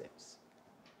systems.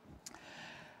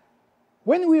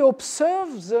 When we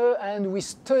observe and we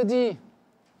study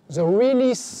the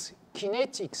release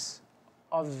kinetics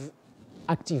of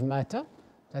active matter,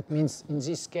 that means in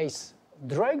this case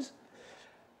drugs,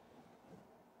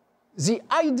 the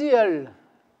ideal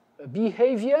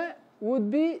behavior would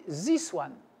be this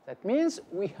one. That means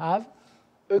we have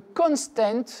a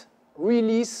constant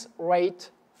release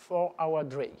rate for our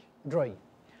drug.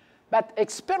 But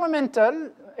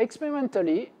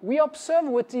experimentally, we observe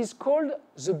what is called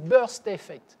the burst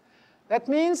effect. That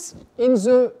means in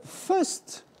the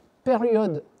first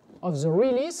period of the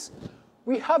release,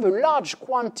 we have a large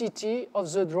quantity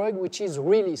of the drug which is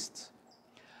released,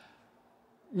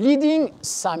 leading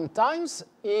sometimes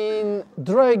in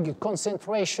drug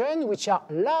concentration which are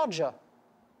larger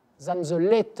than the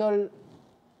lethal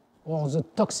or the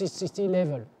toxicity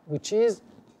level, which is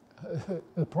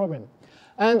a problem.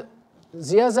 And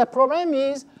the other problem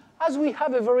is, as we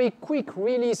have a very quick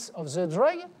release of the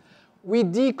drug, we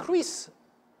decrease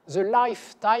the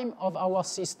lifetime of our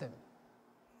system.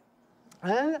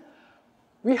 And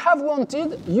we have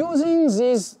wanted, using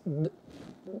these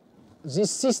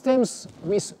systems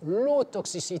with low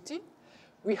toxicity,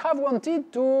 we have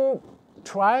wanted to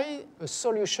try a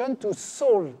solution to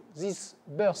solve this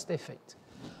burst effect.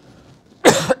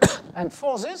 And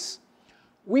for this,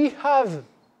 we have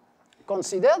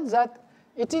considered that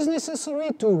it is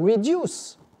necessary to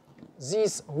reduce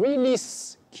this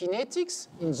release kinetics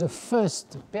in the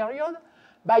first period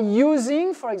by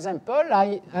using, for example,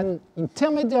 an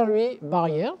intermediary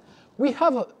barrier. We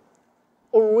have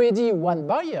already one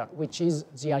barrier, which is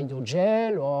the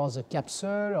hydrogel or the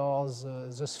capsule or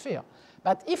the sphere.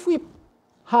 But if we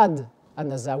had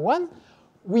another one,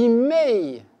 we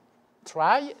may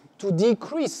try to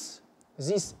decrease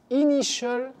this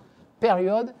initial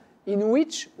period in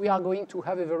which we are going to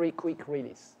have a very quick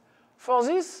release. For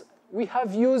this, we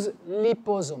have used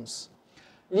liposomes.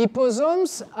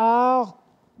 Liposomes are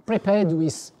prepared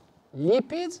with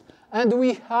lipids, and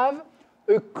we have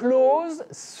a closed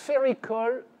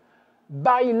spherical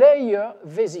bilayer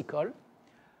vesicle.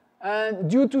 And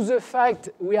due to the fact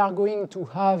we are going to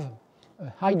have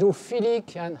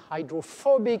hydrophilic and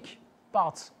hydrophobic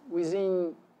parts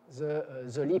within the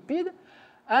lipid,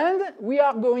 and we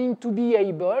are going to be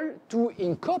able to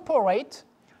incorporate,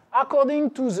 according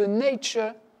to the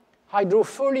nature,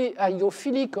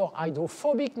 hydrophilic or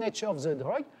hydrophobic nature of the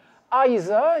drug,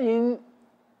 either in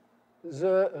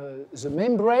the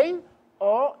membrane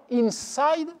or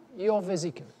inside your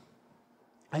vesicle.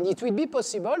 And it will be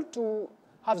possible to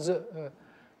have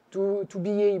to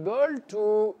be able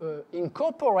to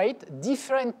incorporate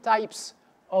different types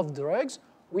of drugs,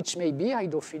 which may be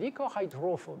hydrophilic or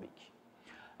hydrophobic.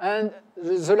 And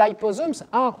the liposomes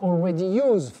are already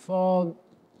used for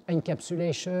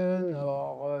encapsulation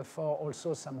or for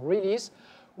also some release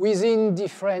within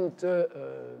different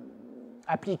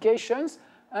applications.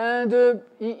 And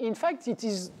in fact, it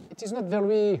is not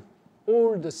very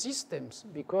old systems,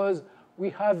 because we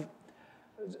have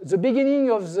the beginning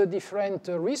of the different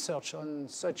research on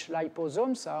such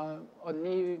liposomes are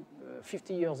only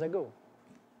 50 years ago.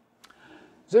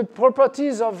 The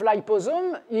properties of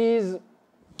liposome is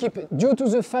due to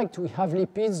the fact we have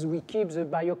lipids, we keep the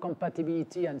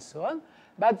biocompatibility and so on.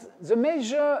 But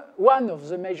one of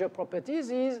the major properties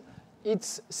is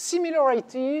its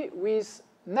similarity with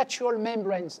natural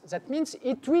membranes. That means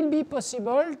it will be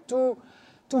possible to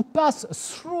pass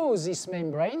through these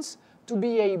membranes to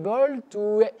be able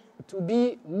to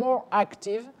be more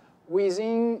active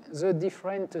within the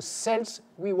different cells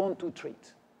we want to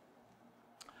treat.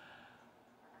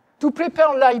 To prepare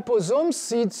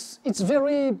liposomes, it's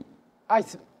very,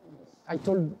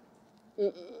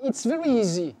 it's very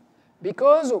easy,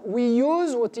 because we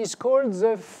use what is called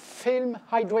the film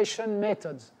hydration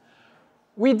methods.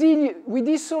 We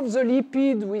dissolve the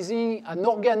lipid within an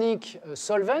organic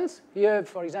solvent. Here,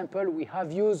 for example, we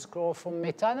have used chloroform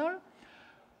methanol.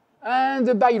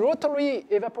 And by rotary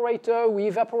evaporator, we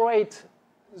evaporate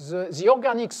the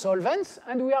organic solvents,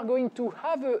 and we are going to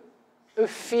have a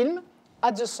film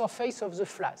at the surface of the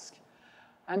flask.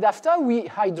 And after, we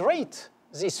hydrate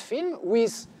this film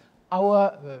with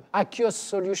our aqueous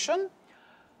solution,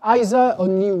 either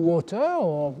only water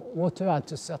or water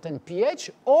at a certain pH,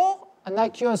 or an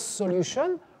aqueous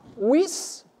solution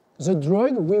with the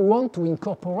drug we want to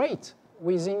incorporate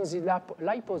within the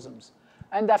liposomes.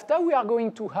 And after, we are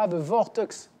going to have a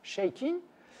vortex shaking,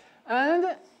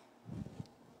 and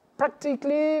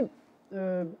practically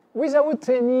without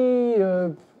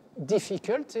any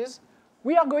difficulties,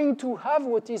 we are going to have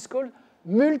what is called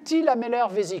multilamellar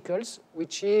vesicles,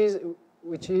 which are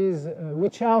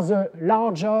the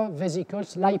larger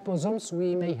vesicles, liposomes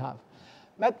we may have.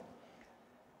 But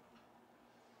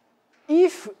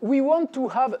if we want to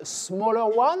have smaller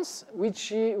ones,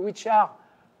 which are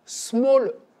small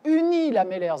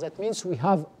unilamellar, that means we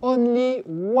have only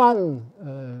one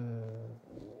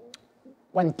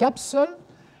capsule,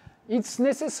 it's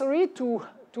necessary to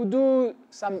do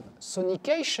some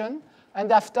sonication,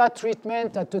 and after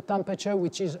treatment at a temperature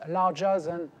which is larger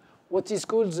than what is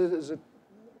called the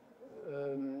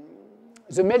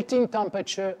melting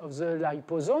temperature of the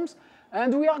liposomes,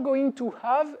 and we are going to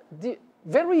have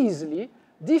very easily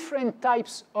different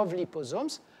types of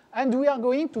liposomes, and we are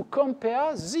going to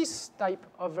compare this type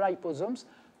of liposomes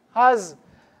as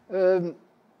an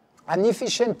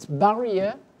efficient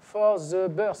barrier for the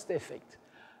burst effect.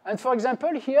 And for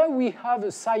example, here we have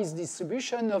a size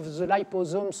distribution of the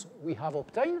liposomes we have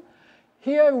obtained.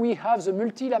 Here we have the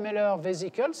multilamellar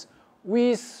vesicles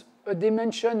with a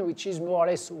dimension which is more or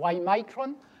less Y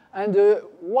micron and a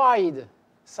wide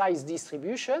size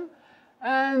distribution.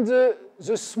 And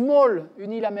the small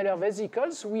unilamellar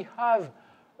vesicles, we have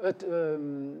a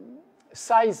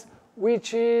size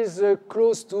which is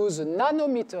close to the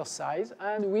nanometer size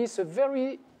and with a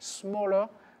very smaller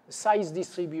size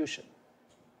distribution.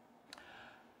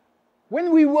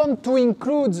 When we want to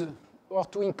include or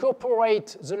to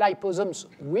incorporate the liposomes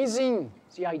within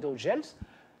the hydrogels,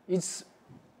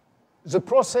 the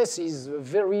process is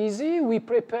very easy. We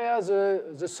prepare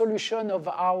the solution of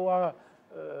our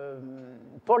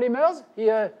polymers,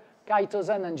 here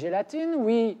chitosan and gelatin.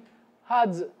 We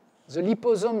add the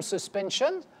liposome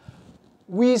suspension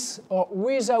with or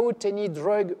without any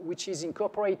drug which is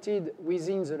incorporated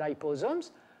within the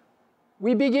liposomes.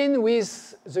 We begin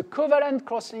with the covalent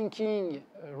cross-linking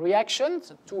reaction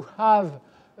to have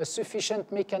a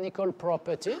sufficient mechanical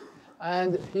property.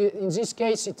 And in this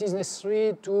case, it is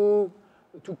necessary to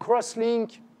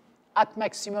cross-link at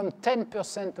maximum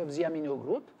 10% of the amino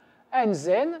group. And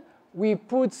then we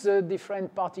put the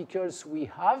different particles we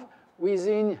have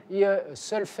within here a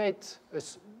sulfate,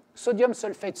 sodium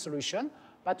sulfate solution,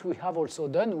 but we have also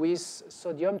done with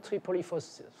sodium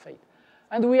tripolyphosphate.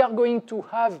 And we are going to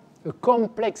have a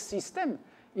complex system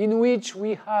in which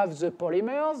we have the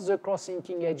polymers, the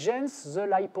cross-linking agents, the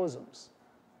liposomes.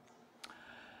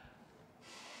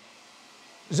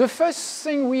 The first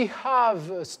thing we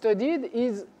have studied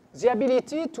is the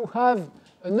ability to have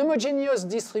an homogeneous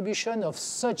distribution of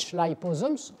such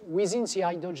liposomes within the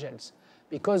hydrogels.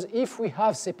 Because if we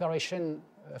have separation,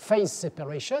 phase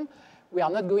separation, we are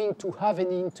not going to have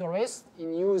any interest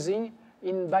in using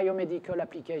in biomedical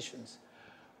applications.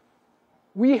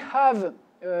 We have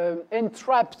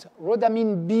entrapped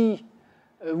rhodamine B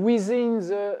within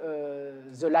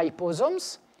the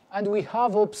liposomes, and we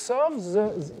have observed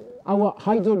our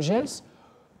hydrogels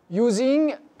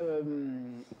using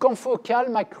confocal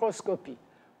microscopy.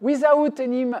 Without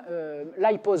any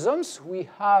liposomes, we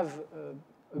have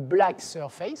a black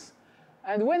surface.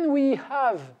 And when we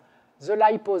have the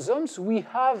liposomes, we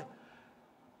have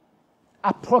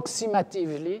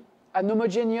approximatively an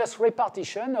homogeneous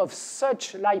repartition of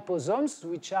such liposomes,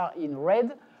 which are in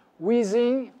red,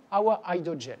 within our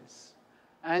hydrogels.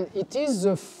 And it is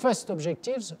the first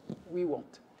objectives we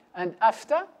want. And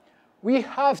after, we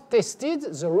have tested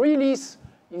the release,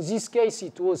 in this case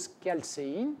it was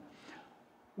calcein,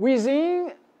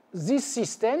 within these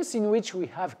systems in which we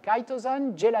have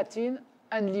chitosan, gelatin,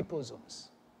 and liposomes.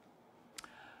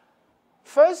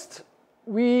 First,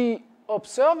 we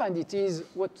observe, and it is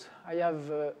what I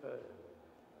have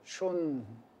shown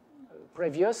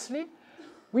previously,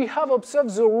 we have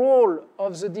observed the role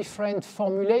of the different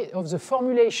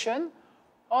formulation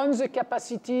on the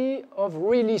capacity of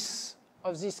release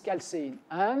of this calcein.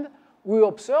 And we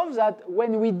observe that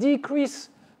when we decrease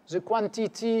the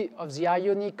quantity of the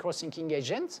ionic cross-linking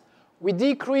agent, we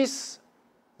decrease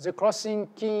the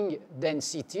cross-linking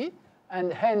density,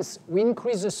 and hence we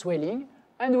increase the swelling,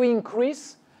 and we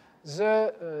increase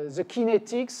the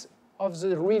kinetics of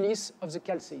the release of the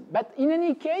calcein. But in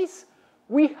any case,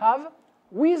 we have,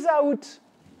 without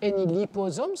any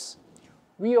liposomes,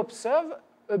 we observe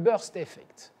a burst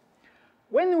effect.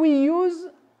 When we use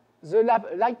the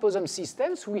liposome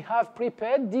systems, we have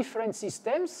prepared different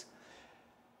systems.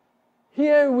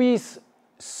 Here with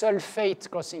sulfate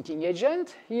cross-linking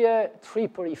agent, here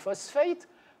tripolyphosphate.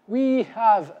 We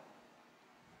have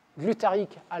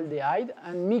glutaric aldehyde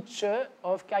and mixture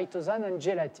of chitosan and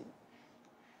gelatin.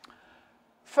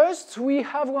 First, we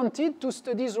have wanted to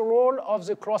study the role of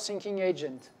the cross-linking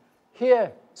agent.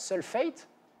 Here, sulfate,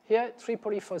 here,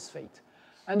 tripolyphosphate.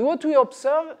 And what we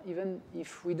observe, even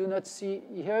if we do not see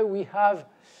here, we have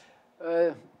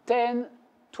 10,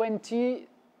 20,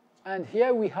 and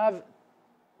here we have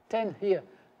 10 here.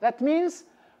 That means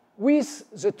with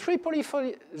the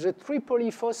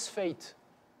tripolyphosphate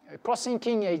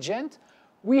cross-linking agent,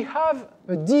 we have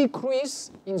a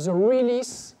decrease in the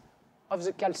release of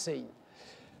the calcein.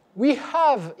 We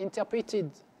have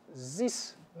interpreted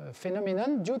this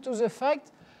phenomenon due to the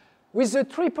fact with the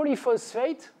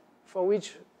tripolyphosphate, for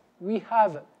which we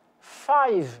have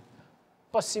 5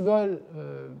 possible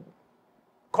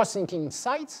cross-linking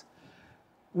sites.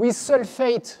 With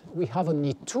sulfate, we have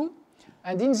only 2.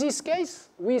 And in this case,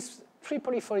 with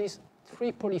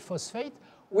tripolyphosphate,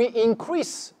 we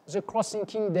increase the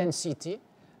cross-linking density.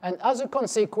 And as a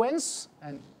consequence,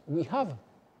 and we have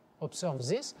observed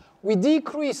this, we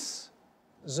decrease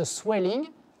the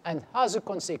swelling. And as a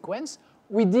consequence,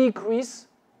 we decrease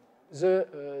the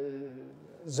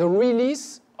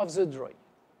release of the drug.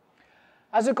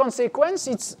 As a consequence,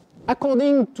 it's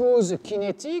according to the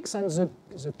kinetics and the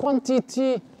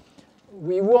quantity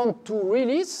we want to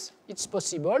release, it's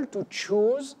possible to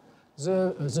choose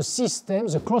the system,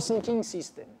 the cross-linking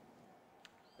system.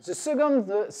 The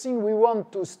second thing we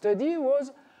want to study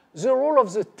was the role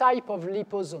of the type of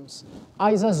liposomes,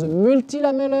 either the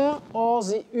multilamellar or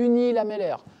the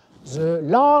unilamellar, the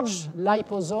large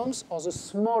liposomes or the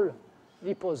small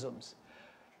liposomes.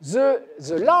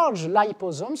 The large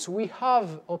liposomes, we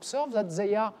have observed that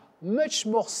they are much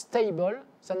more stable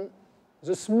than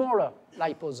the smaller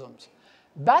liposomes.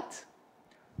 But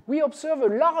we observe a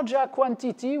larger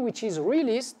quantity which is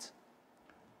released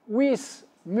with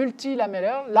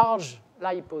multilamellar large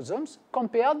liposomes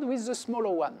compared with the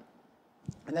smaller one.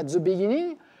 And at the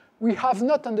beginning, we have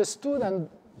not understood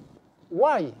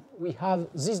why we have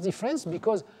this difference,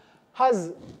 because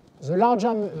as the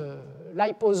larger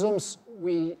liposomes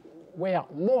were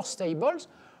more stable,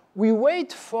 we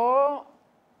wait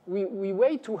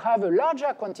to have a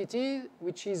larger quantity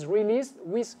which is released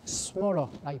with smaller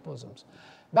liposomes.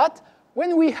 But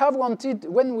when we have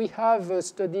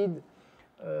studied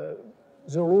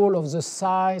the role of the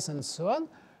size and so on,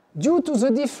 due to the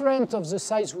difference of the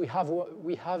size we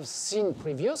have seen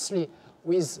previously,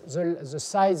 with the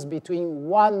size between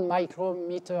 1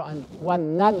 micrometer and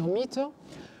 1 nanometer,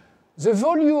 the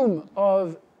volume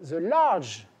of the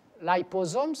large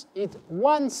liposomes is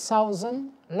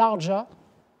 1,000 larger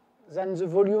than the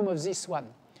volume of this one.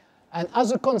 And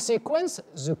as a consequence,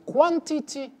 the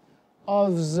quantity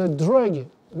of the drug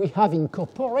we have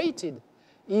incorporated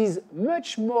is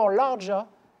much more larger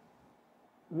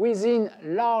within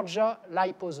larger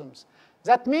liposomes.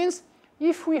 That means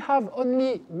if we have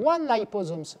only one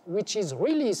liposome which is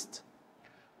released,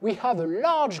 we have a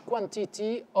large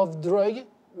quantity of drug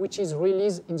which is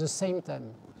released in the same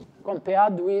time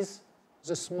compared with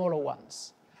the smaller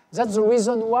ones. That's the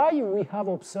reason why we have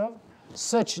observed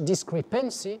such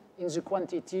discrepancy in the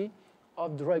quantity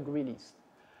of drug released.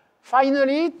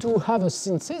 Finally, to have a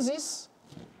synthesis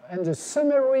and a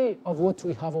summary of what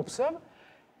we have observed,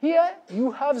 here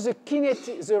you have the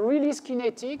release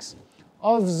kinetics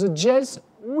of the gels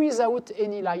without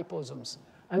any liposomes.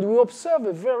 And we observe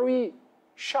a very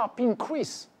sharp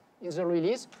increase in the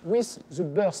release with the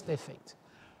burst effect.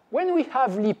 When we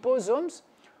have liposomes,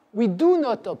 we do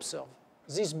not observe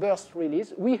this burst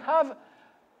release. We have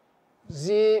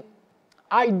the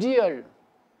ideal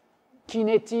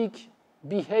kinetic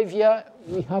behavior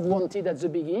we have wanted at the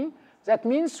beginning. That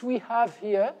means we have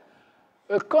here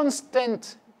a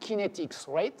constant kinetics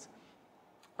rate,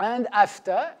 and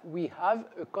after we have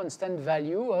a constant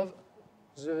value of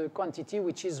the quantity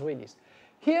which is released.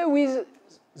 Here with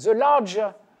the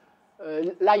larger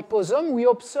liposome, we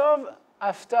observe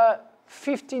after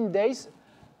 15 days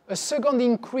a second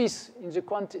increase in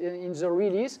the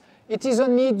release. It is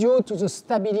only due to the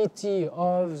stability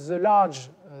of the large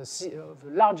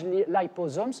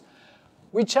liposomes,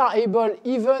 which are able,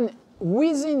 even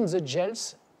within the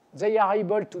gels, they are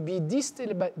able to be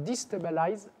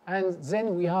destabilized, and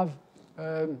then we have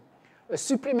a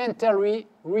supplementary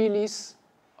release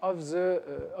of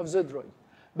the drug.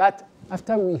 But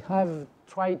after we have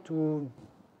tried to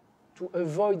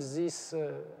avoid this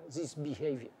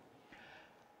behavior.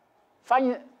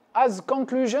 As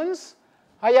conclusions,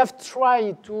 I have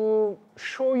tried to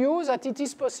show you that it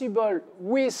is possible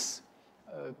with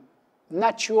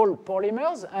natural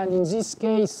polymers, and in this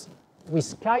case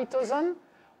with chitosan,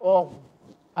 or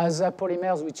other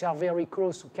polymers which are very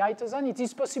close to chitosan, it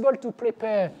is possible to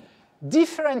prepare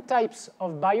different types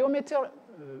of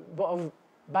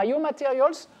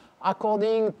biomaterials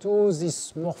according to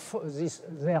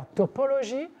their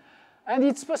topology, and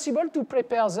it's possible to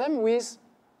prepare them with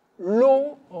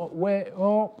low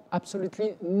or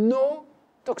absolutely no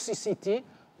toxicity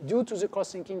due to the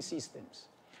cross-linking systems.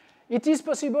 It is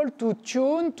possible to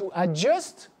tune, to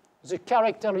adjust the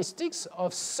characteristics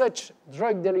of such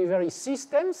drug delivery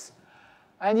systems,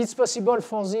 and it's possible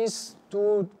for this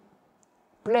to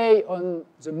play on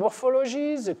the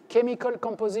morphology, the chemical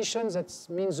composition, that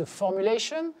means the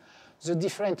formulation, the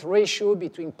different ratio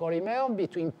between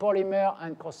polymer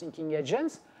and cross-linking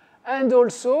agents, and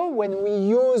also when we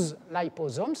use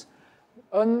liposomes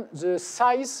on the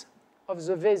size of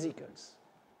the vesicles.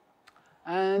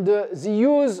 And the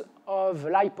use of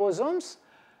liposomes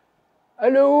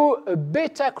allow a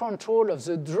better control of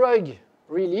the drug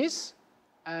release,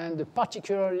 and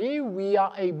particularly we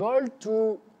are able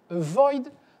to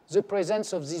avoid the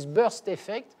presence of this burst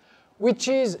effect, which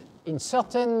is in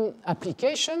certain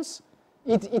applications,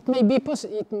 it may be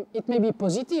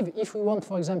positive. If we want,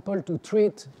 for example, to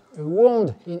treat a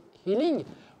wound healing,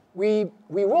 we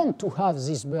want to have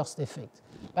this burst effect.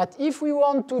 But if we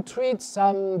want to treat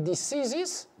some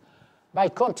diseases, by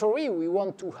contrary, we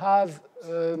want to have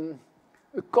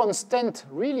a constant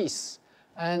release.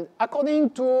 And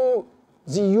according to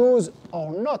the use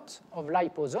or not of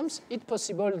liposomes, it's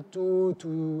possible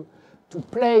to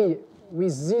play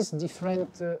with these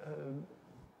different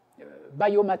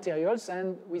biomaterials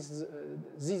and with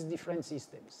these different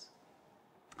systems.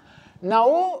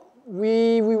 Now,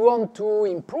 we want to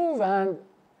improve, and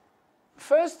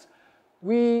first,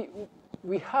 we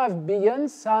have begun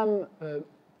some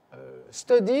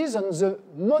studies on the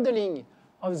modeling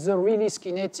of the release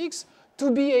kinetics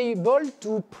to be able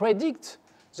to predict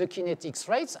the kinetics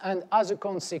rates, and as a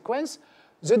consequence,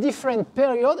 the different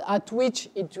period at which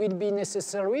it will be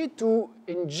necessary to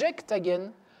inject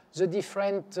again the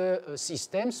different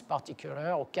systems,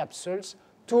 particular or capsules,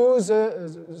 to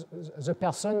the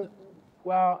person who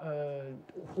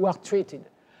are treated.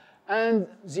 And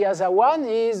the other one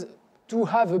is to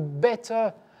have a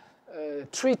better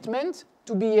treatment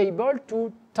to be able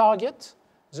to target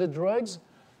the drugs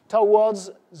towards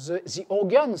the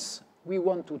organs we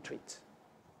want to treat.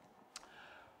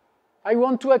 I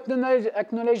want to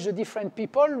acknowledge the different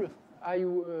people.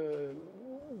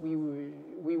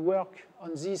 We work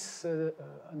on these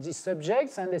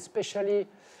subjects, and especially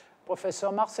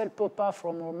Professor Marcel Popa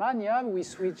from Romania,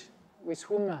 with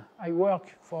whom I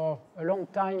work for a long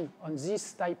time on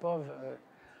this type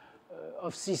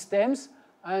of systems,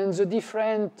 and the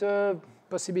different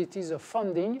possibilities of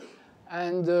funding,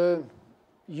 and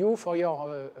you for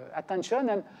your attention.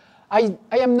 And I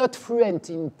am not fluent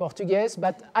in Portuguese,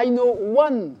 but I know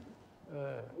one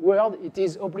word, it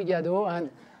is obrigado, and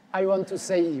I want to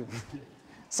say you.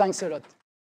 Thanks a lot.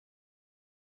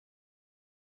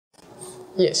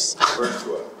 Yes. First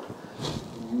one,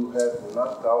 you have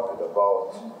not talked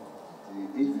about the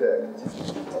effect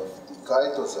of the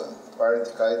chitosan, parent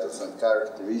chitosan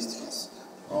characteristics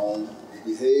on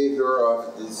the behavior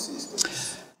of these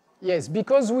systems. Yes,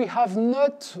 because we have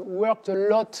not worked a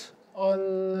lot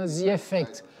on the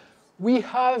effect. We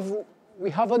have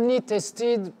only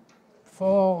tested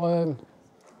for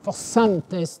some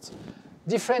tests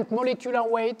different molecular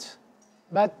weight,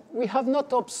 but we have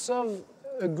not observed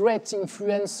a great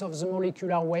influence of the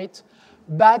molecular weight,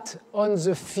 but on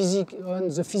the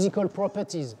physical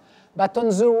properties. But on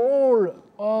the role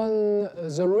on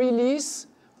the release,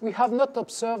 we have not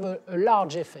observed a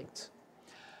large effect.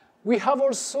 We have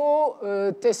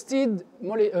also tested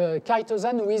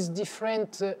chitosan with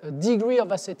different degree of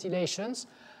acetylations,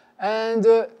 and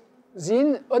the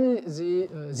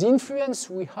influence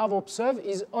we have observed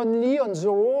is only on the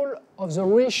role of the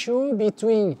ratio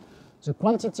between the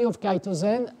quantity of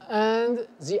chitosan and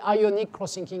the ionic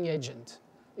cross-linking agent.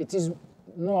 It is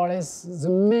more or less the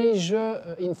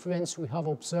major influence we have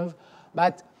observed,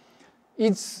 but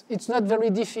it's not very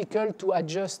difficult to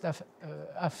adjust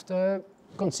after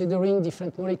considering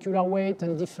different molecular weight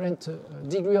and different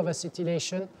degree of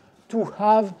acetylation to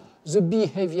have the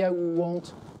behavior we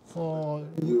want for...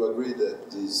 You agree that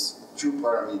these two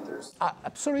parameters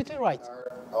absolutely right.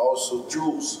 are also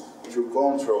tools to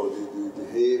control the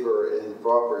behavior and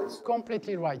properties?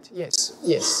 Completely right, yes,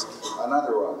 yes.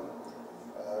 Another one.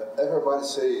 Everybody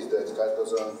says that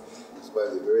chitosan is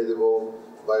biodegradable,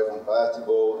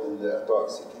 biocompatible, and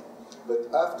toxic. But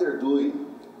after doing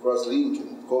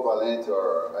cross-linking, covalent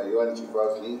or ionic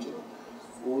cross-linking,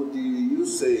 would you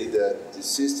say that the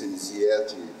system is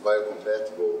yet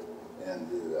biocompatible and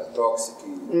toxic?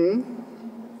 Mm-hmm.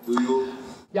 Do you?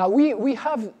 Yeah, we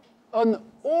have, on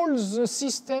all the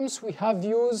systems we have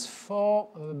used for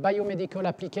biomedical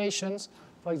applications,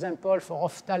 for example, for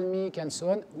ophthalmic and so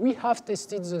on, we have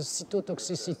tested the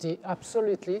cytotoxicity,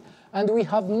 absolutely, and we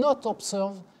have not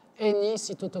observed any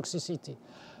cytotoxicity.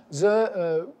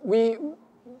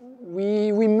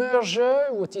 We measure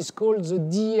what is called the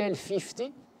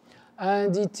DL50,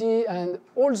 and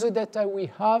all the data we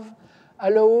have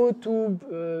allow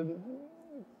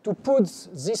to put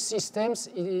these systems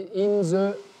in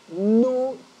the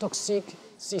no toxic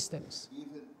systems.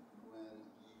 Even when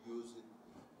you use it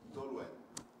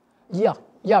toluene?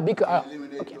 Yeah, because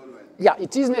Okay. Yeah,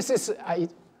 it is necessary.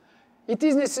 It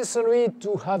is necessary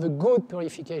to have a good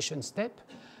purification step,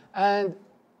 and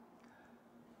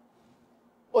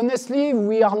honestly,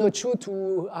 we are not sure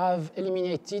to have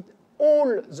eliminated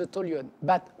all the toluene,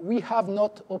 but we have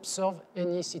not observed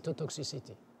any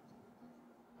cytotoxicity.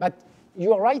 But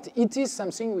you are right, it is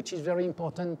something which is very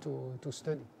important to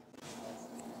study.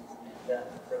 Yeah,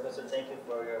 Professor, thank you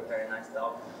for your very nice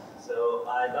talk. So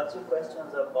I got 2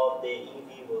 questions about the in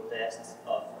vivo tests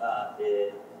of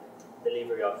the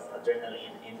delivery of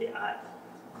adrenaline in the eye.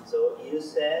 So you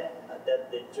said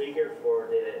that the trigger for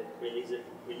the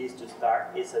release to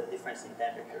start is a difference in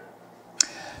temperature.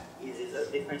 Is it a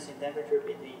difference in temperature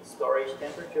between storage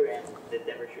temperature and the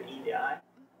temperature in the eye?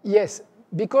 Yes,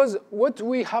 because what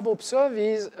we have observed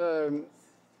is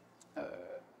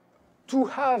to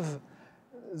have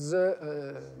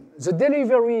the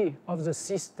delivery of the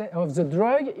system of the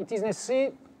drug, it is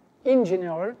necessary, in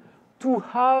general, to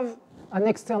have an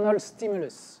external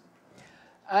stimulus.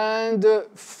 And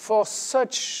for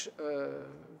such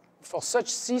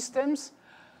systems,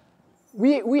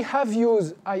 we have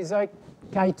used either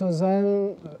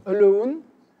chitosan alone,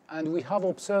 and we have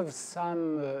observed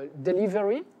some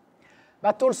delivery,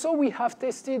 but also we have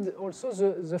tested also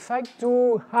the fact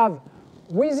to have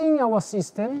within our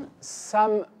system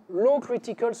some low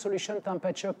critical solution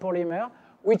temperature polymer,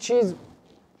 which is,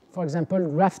 for example,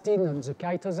 grafted on the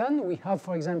chitosan. We have,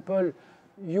 for example,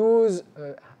 used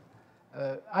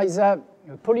either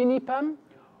polynipam,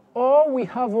 or we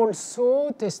have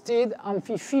also tested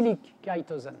amphiphilic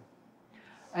chitosan.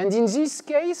 And in this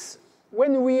case,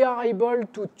 when we are able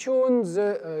to tune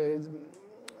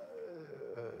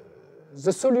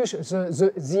the solution,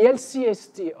 the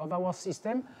LCST of our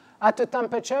system at a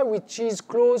temperature which is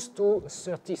close to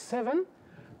 37.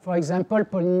 For example,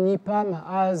 polynippam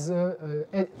has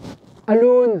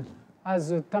alone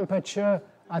has a temperature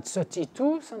at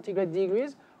 32 centigrade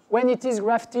degrees. When it is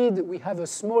grafted, we have a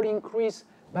small increase,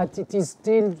 but it is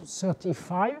still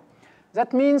 35.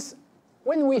 That means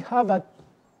when we have at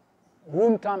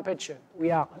room temperature,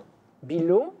 we are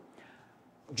below.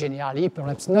 Generally,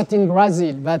 perhaps not in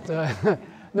Brazil, but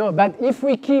no. But if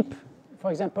we keep,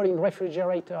 for example, in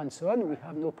refrigerator and so on, we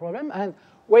have no problem. And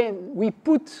when we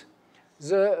put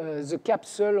the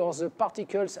capsule or the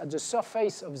particles at the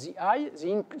surface of the eye,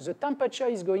 the temperature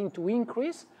is going to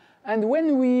increase. And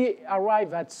when we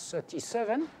arrive at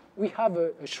 37, we have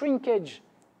a shrinkage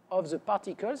of the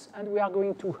particles, and we are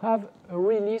going to have a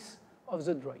release of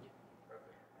the drug.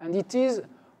 And it is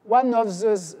one of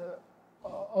the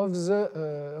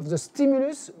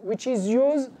stimulus which is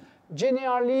used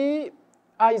generally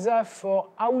either for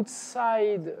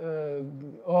outside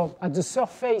or at the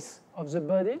surface of the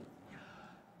body,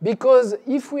 because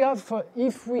if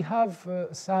we have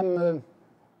some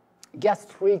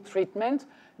gastric treatment,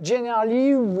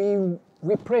 generally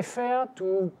we prefer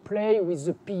to play with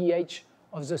the pH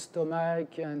of the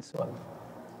stomach and so on.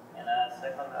 And a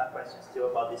second question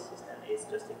still about this system is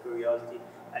just a curiosity.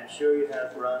 I'm sure you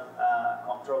have run a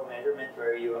control measurement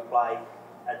where you apply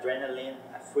adrenaline,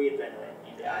 free adrenaline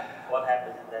in the eye. What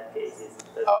happens in that case?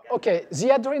 Okay, the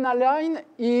adrenaline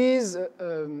is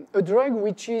a drug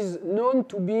which is known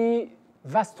to be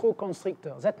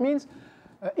vasoconstrictor. That means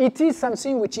it is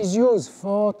something which is used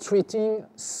for treating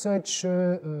such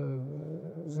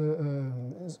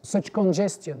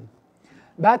congestion.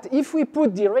 But if we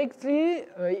put directly,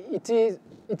 it is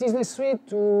necessary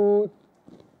to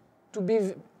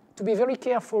be very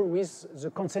careful with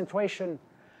the concentration,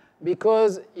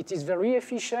 because it is very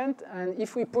efficient, and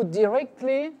if we put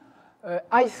directly,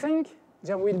 I think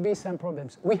there will be some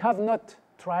problems. We have not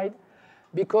tried,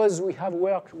 because we have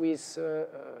worked with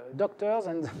doctors,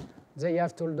 and they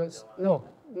have told us, no.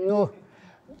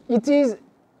 It is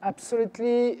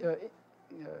absolutely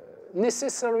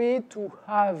necessary to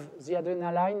have the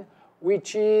adrenaline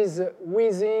which is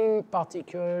within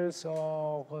particles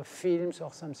or films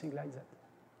or something like that.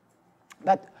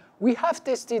 But we have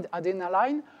tested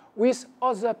adrenaline with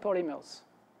other polymers,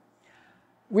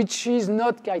 which is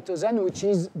not chitosan, which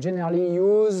is generally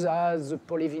used as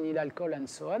polyvinyl alcohol and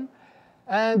so on.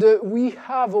 And we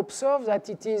have observed that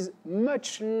it is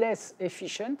much less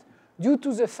efficient due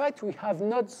to the fact we have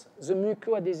not the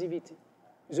mucoadhesivity,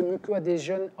 the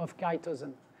mucoadhesion of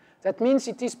chitosan. That means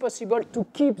it is possible to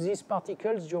keep these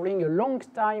particles during a long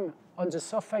time on the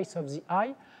surface of the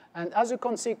eye, and as a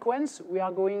consequence, we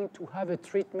are going to have a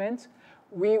treatment.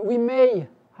 We may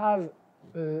have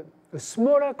a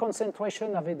smaller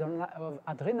concentration of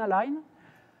adrenaline,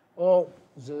 or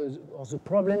the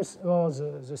problems or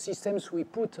the systems we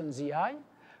put on the eye,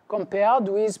 compared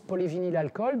with polyvinyl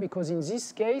alcohol, because in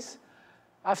this case,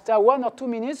 after 1 or 2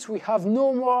 minutes, we have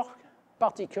no more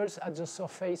particles at the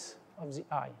surface of the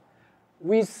eye.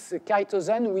 With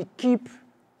chitosan, we keep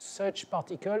such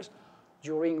particles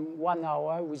during 1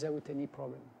 hour without any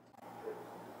problem.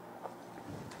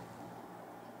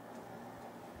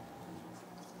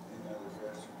 Any other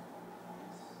questions?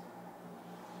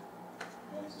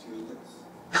 My students,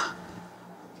 do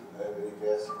you have any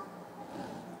questions?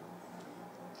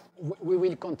 We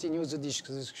will continue the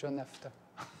discussion after.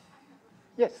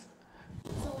 Yes?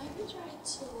 So have you tried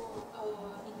to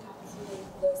encapsulate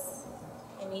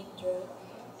any drug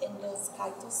in those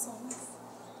chitosomes?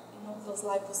 You know, those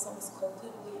liposomes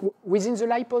coated with... Within the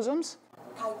liposomes?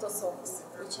 Chitosomes,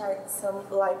 which are some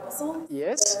liposomes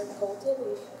Yes. that are coated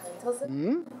with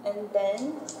chitosan, and then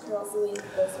cross-link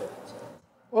those with each other.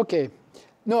 Okay.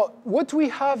 Now, what we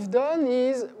have done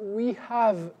is we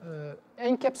have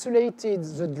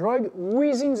encapsulated the drug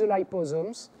within the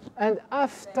liposomes, and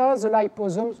after the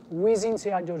liposomes within the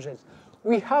hydrogels.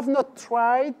 We have not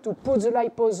tried to put the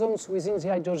liposomes within the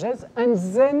hydrogels and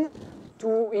then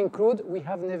to include. We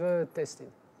have never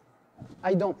tested.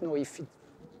 I don't know if it,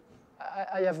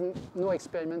 I have no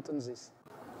experiment on this.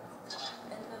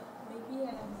 And maybe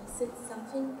I missed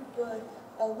something, but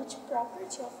which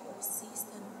property of your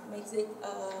system makes it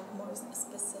more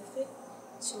specific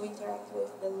to interact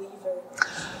with the liver?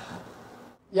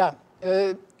 Yeah.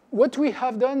 What we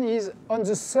have done is on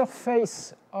the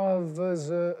surface of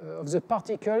the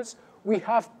particles, we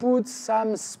have put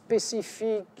some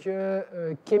specific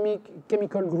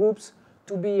chemical groups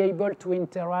to be able to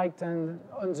interact on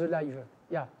the liver.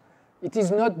 Yeah. It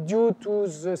is not due to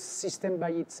the system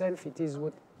by itself, it is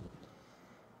what...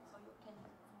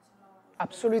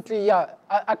 Absolutely, yeah.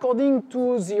 According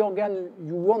to the organ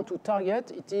you want to target,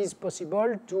 it is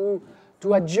possible to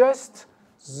adjust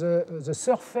the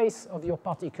surface of your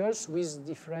particles with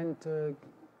different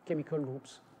chemical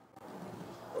groups.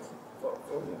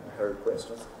 For her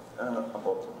questions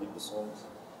about liposomes,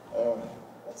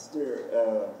 what's their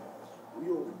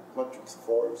real matrix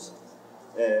force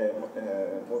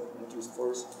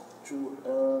to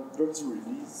drugs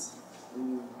release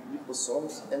in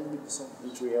liposomes and liposomes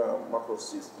into a macro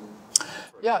system?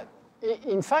 Yeah,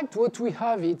 in fact, what we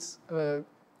have is the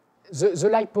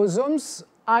liposomes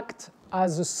act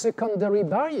as a secondary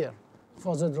barrier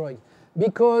for the drug,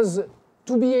 because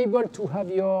to be able to have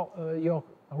your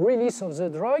release of the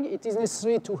drug, it is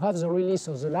necessary to have the release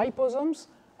of the liposomes,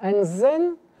 and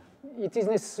then it is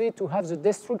necessary to have the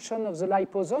destruction of the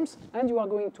liposomes, and you are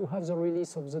going to have the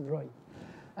release of the drug.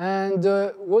 And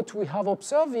what we have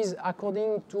observed is,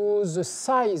 according to the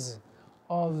size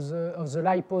of the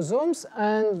liposomes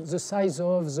and the size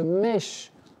of the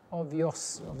mesh of your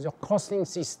cross-link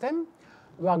system,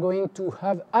 we are going to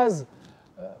have, as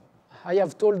I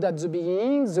have told at the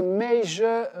beginning, the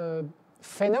major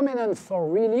phenomenon for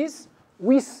release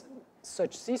with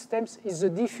such systems is the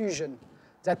diffusion.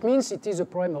 That means it is a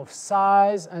problem of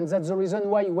size, and that's the reason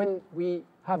why when we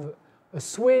have a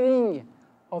swelling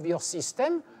of your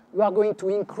system, you are going to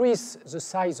increase the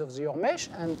size of your mesh,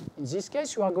 and in this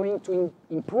case, you are going to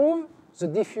improve the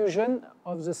diffusion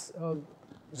of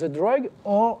the drug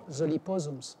or the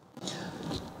liposomes.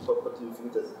 But do you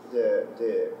think that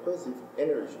the positive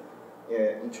energy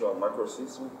into a macro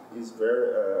system is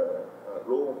very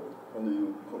low when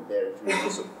you compare it to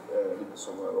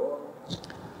liposome alone?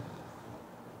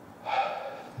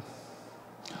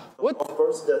 What? Of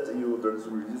course, that your drugs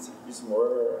release is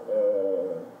more,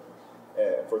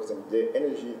 for example, the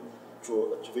energy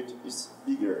to activate is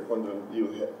bigger when you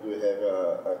have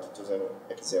a Chitosan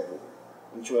example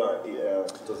into a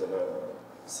Chitosan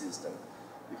system,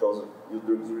 because your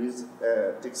drugs release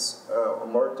takes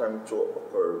more time to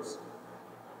occur.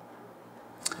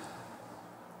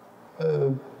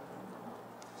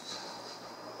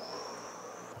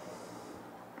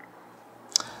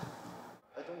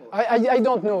 I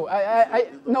don't know.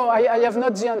 I have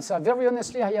not the answer. Very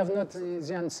honestly, I have not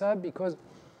the answer, because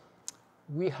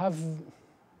we have,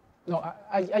 no,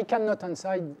 I cannot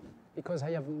answer because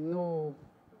I have no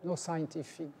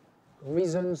scientific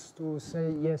reasons to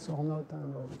say yes or not.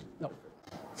 No.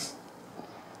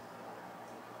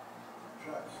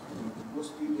 Jacques,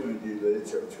 most people in the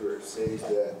literature say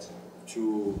that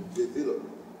to develop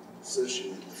such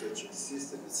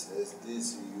systems as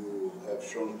this you have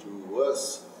shown to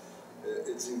us,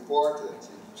 it's important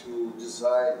to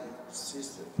design the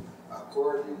system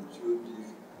according to the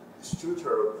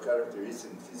structural characteristics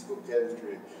and physical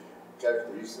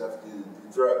characteristics of the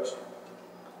drugs.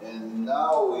 And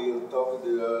now you talk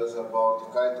to us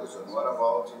about chitosan. What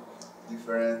about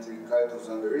different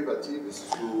chitosan derivatives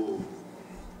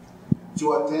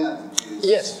to attend to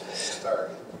this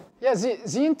target? Yes,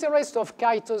 the interest of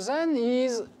chitosan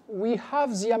is we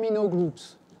have the amino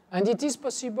groups, and it is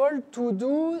possible to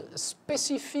do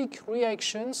specific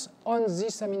reactions on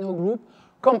this amino group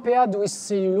compared with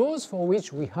cellulose, for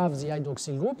which we have the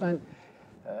hydroxyl group, and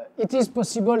it is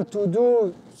possible to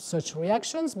do such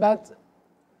reactions, but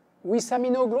with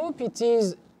amino group it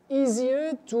is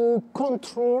easier to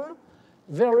control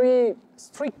very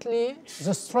strictly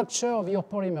the structure of your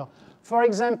polymer. For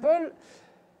example,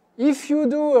 if you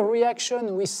do a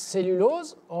reaction with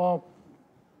cellulose or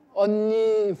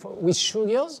only with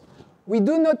sugars, we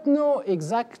do not know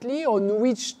exactly on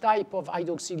which type of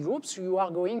hydroxyl groups you are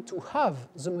going to have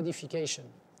the modification.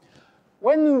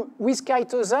 When with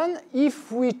chitosan,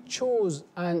 if we choose,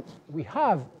 and we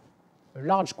have a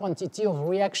large quantity of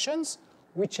reactions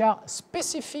which are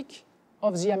specific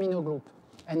of the amino group,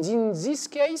 and in this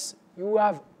case, you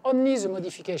have only the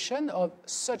modification of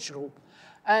such group.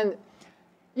 And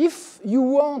if you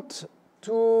want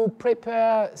to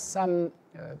prepare some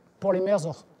polymers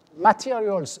or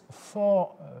materials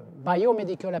for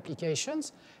biomedical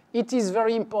applications, it is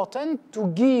very important to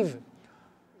give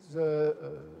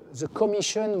the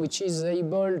commission which is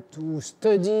able to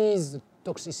study the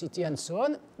toxicity and so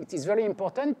on. It is very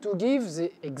important to give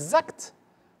the exact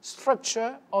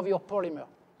structure of your polymer.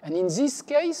 And in this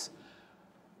case,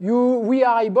 we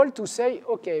are able to say,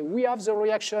 okay, we have the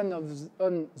reaction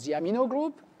on the amino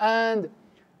group, and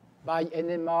by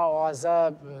NMR or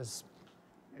other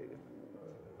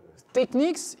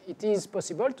techniques, it is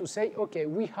possible to say, okay,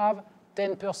 we have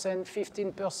 10%,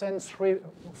 15%,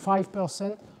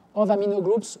 5% of amino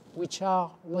groups which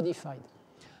are modified.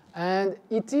 And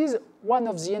it is one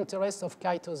of the interests of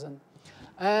chitosan.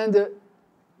 And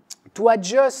to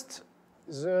adjust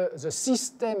the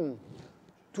system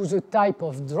to the type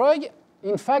of drug,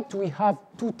 in fact, we have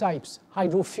two types,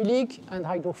 hydrophilic and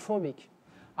hydrophobic.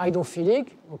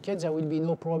 Hydrophilic, okay, there will be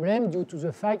no problem due to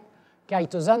the fact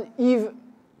chitosan,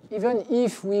 even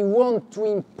if we want to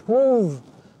improve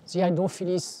the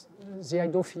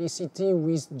hydrophilicity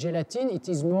with gelatin, it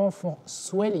is more for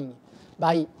swelling.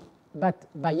 But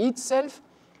by itself,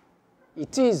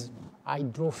 it is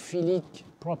hydrophilic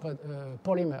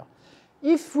polymer.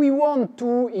 If we want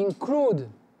to include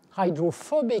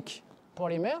hydrophobic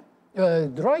polymer,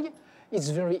 drug, it's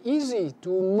very easy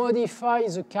to modify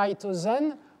the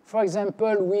chitosan, for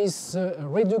example, with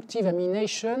reductive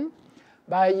amination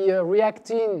by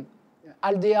reacting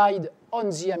aldehyde on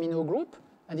the amino group,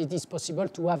 and it is possible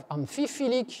to have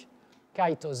amphiphilic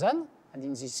chitosan, and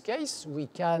in this case, we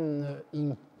can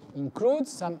include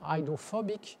some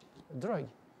hydrophobic drug.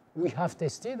 We have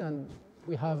tested, and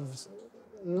we have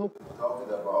no...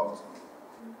 Talking about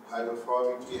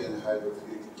hydrophobic and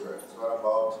hydrophilic drugs. What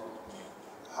about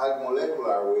high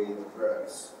molecular weight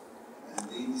drugs? And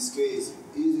in this case,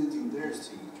 is it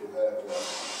interesting to have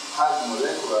high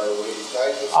molecular weight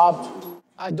chitosan?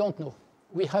 I don't know.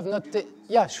 We have not...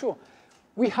 Yeah, sure.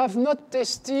 We have not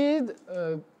tested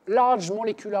large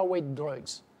molecular weight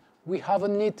drugs. We have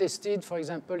only tested, for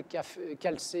example,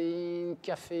 calcine,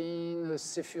 caffeine,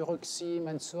 cefuroxime,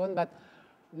 and so on, but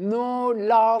no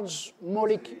large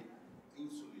molecule. Insulin.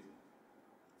 It's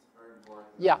very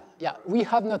important. Yeah, we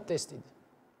have not tested.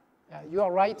 Yeah, you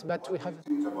are right, but we have... What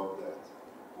do you think about that?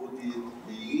 Would it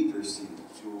be interesting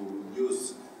to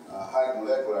use high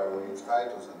molecular weight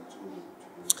chitosan to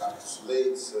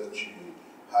encapsulate such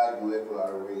high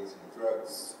molecular weight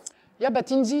drugs? Yeah,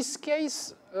 but in this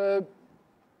case,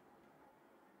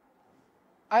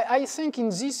 I think in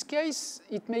this case,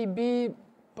 it may be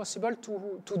possible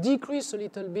to decrease a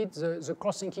little bit the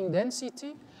cross-linking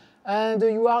density, and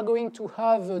you are going to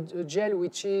have a gel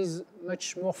which is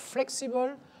much more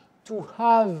flexible, to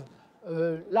have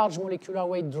a large molecular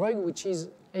weight drug which is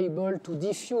able to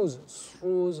diffuse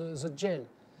through the gel.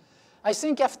 I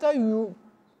think after you...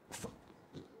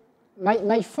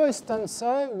 My first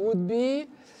answer would be,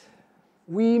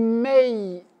 we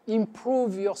may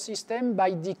improve your system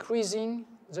by decreasing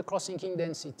the cross-linking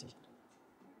density.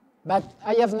 But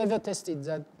I have never tested.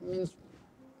 That means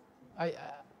I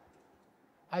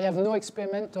have no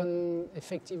experiment on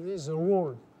effectively the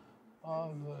role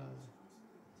of...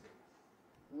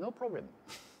 no problem.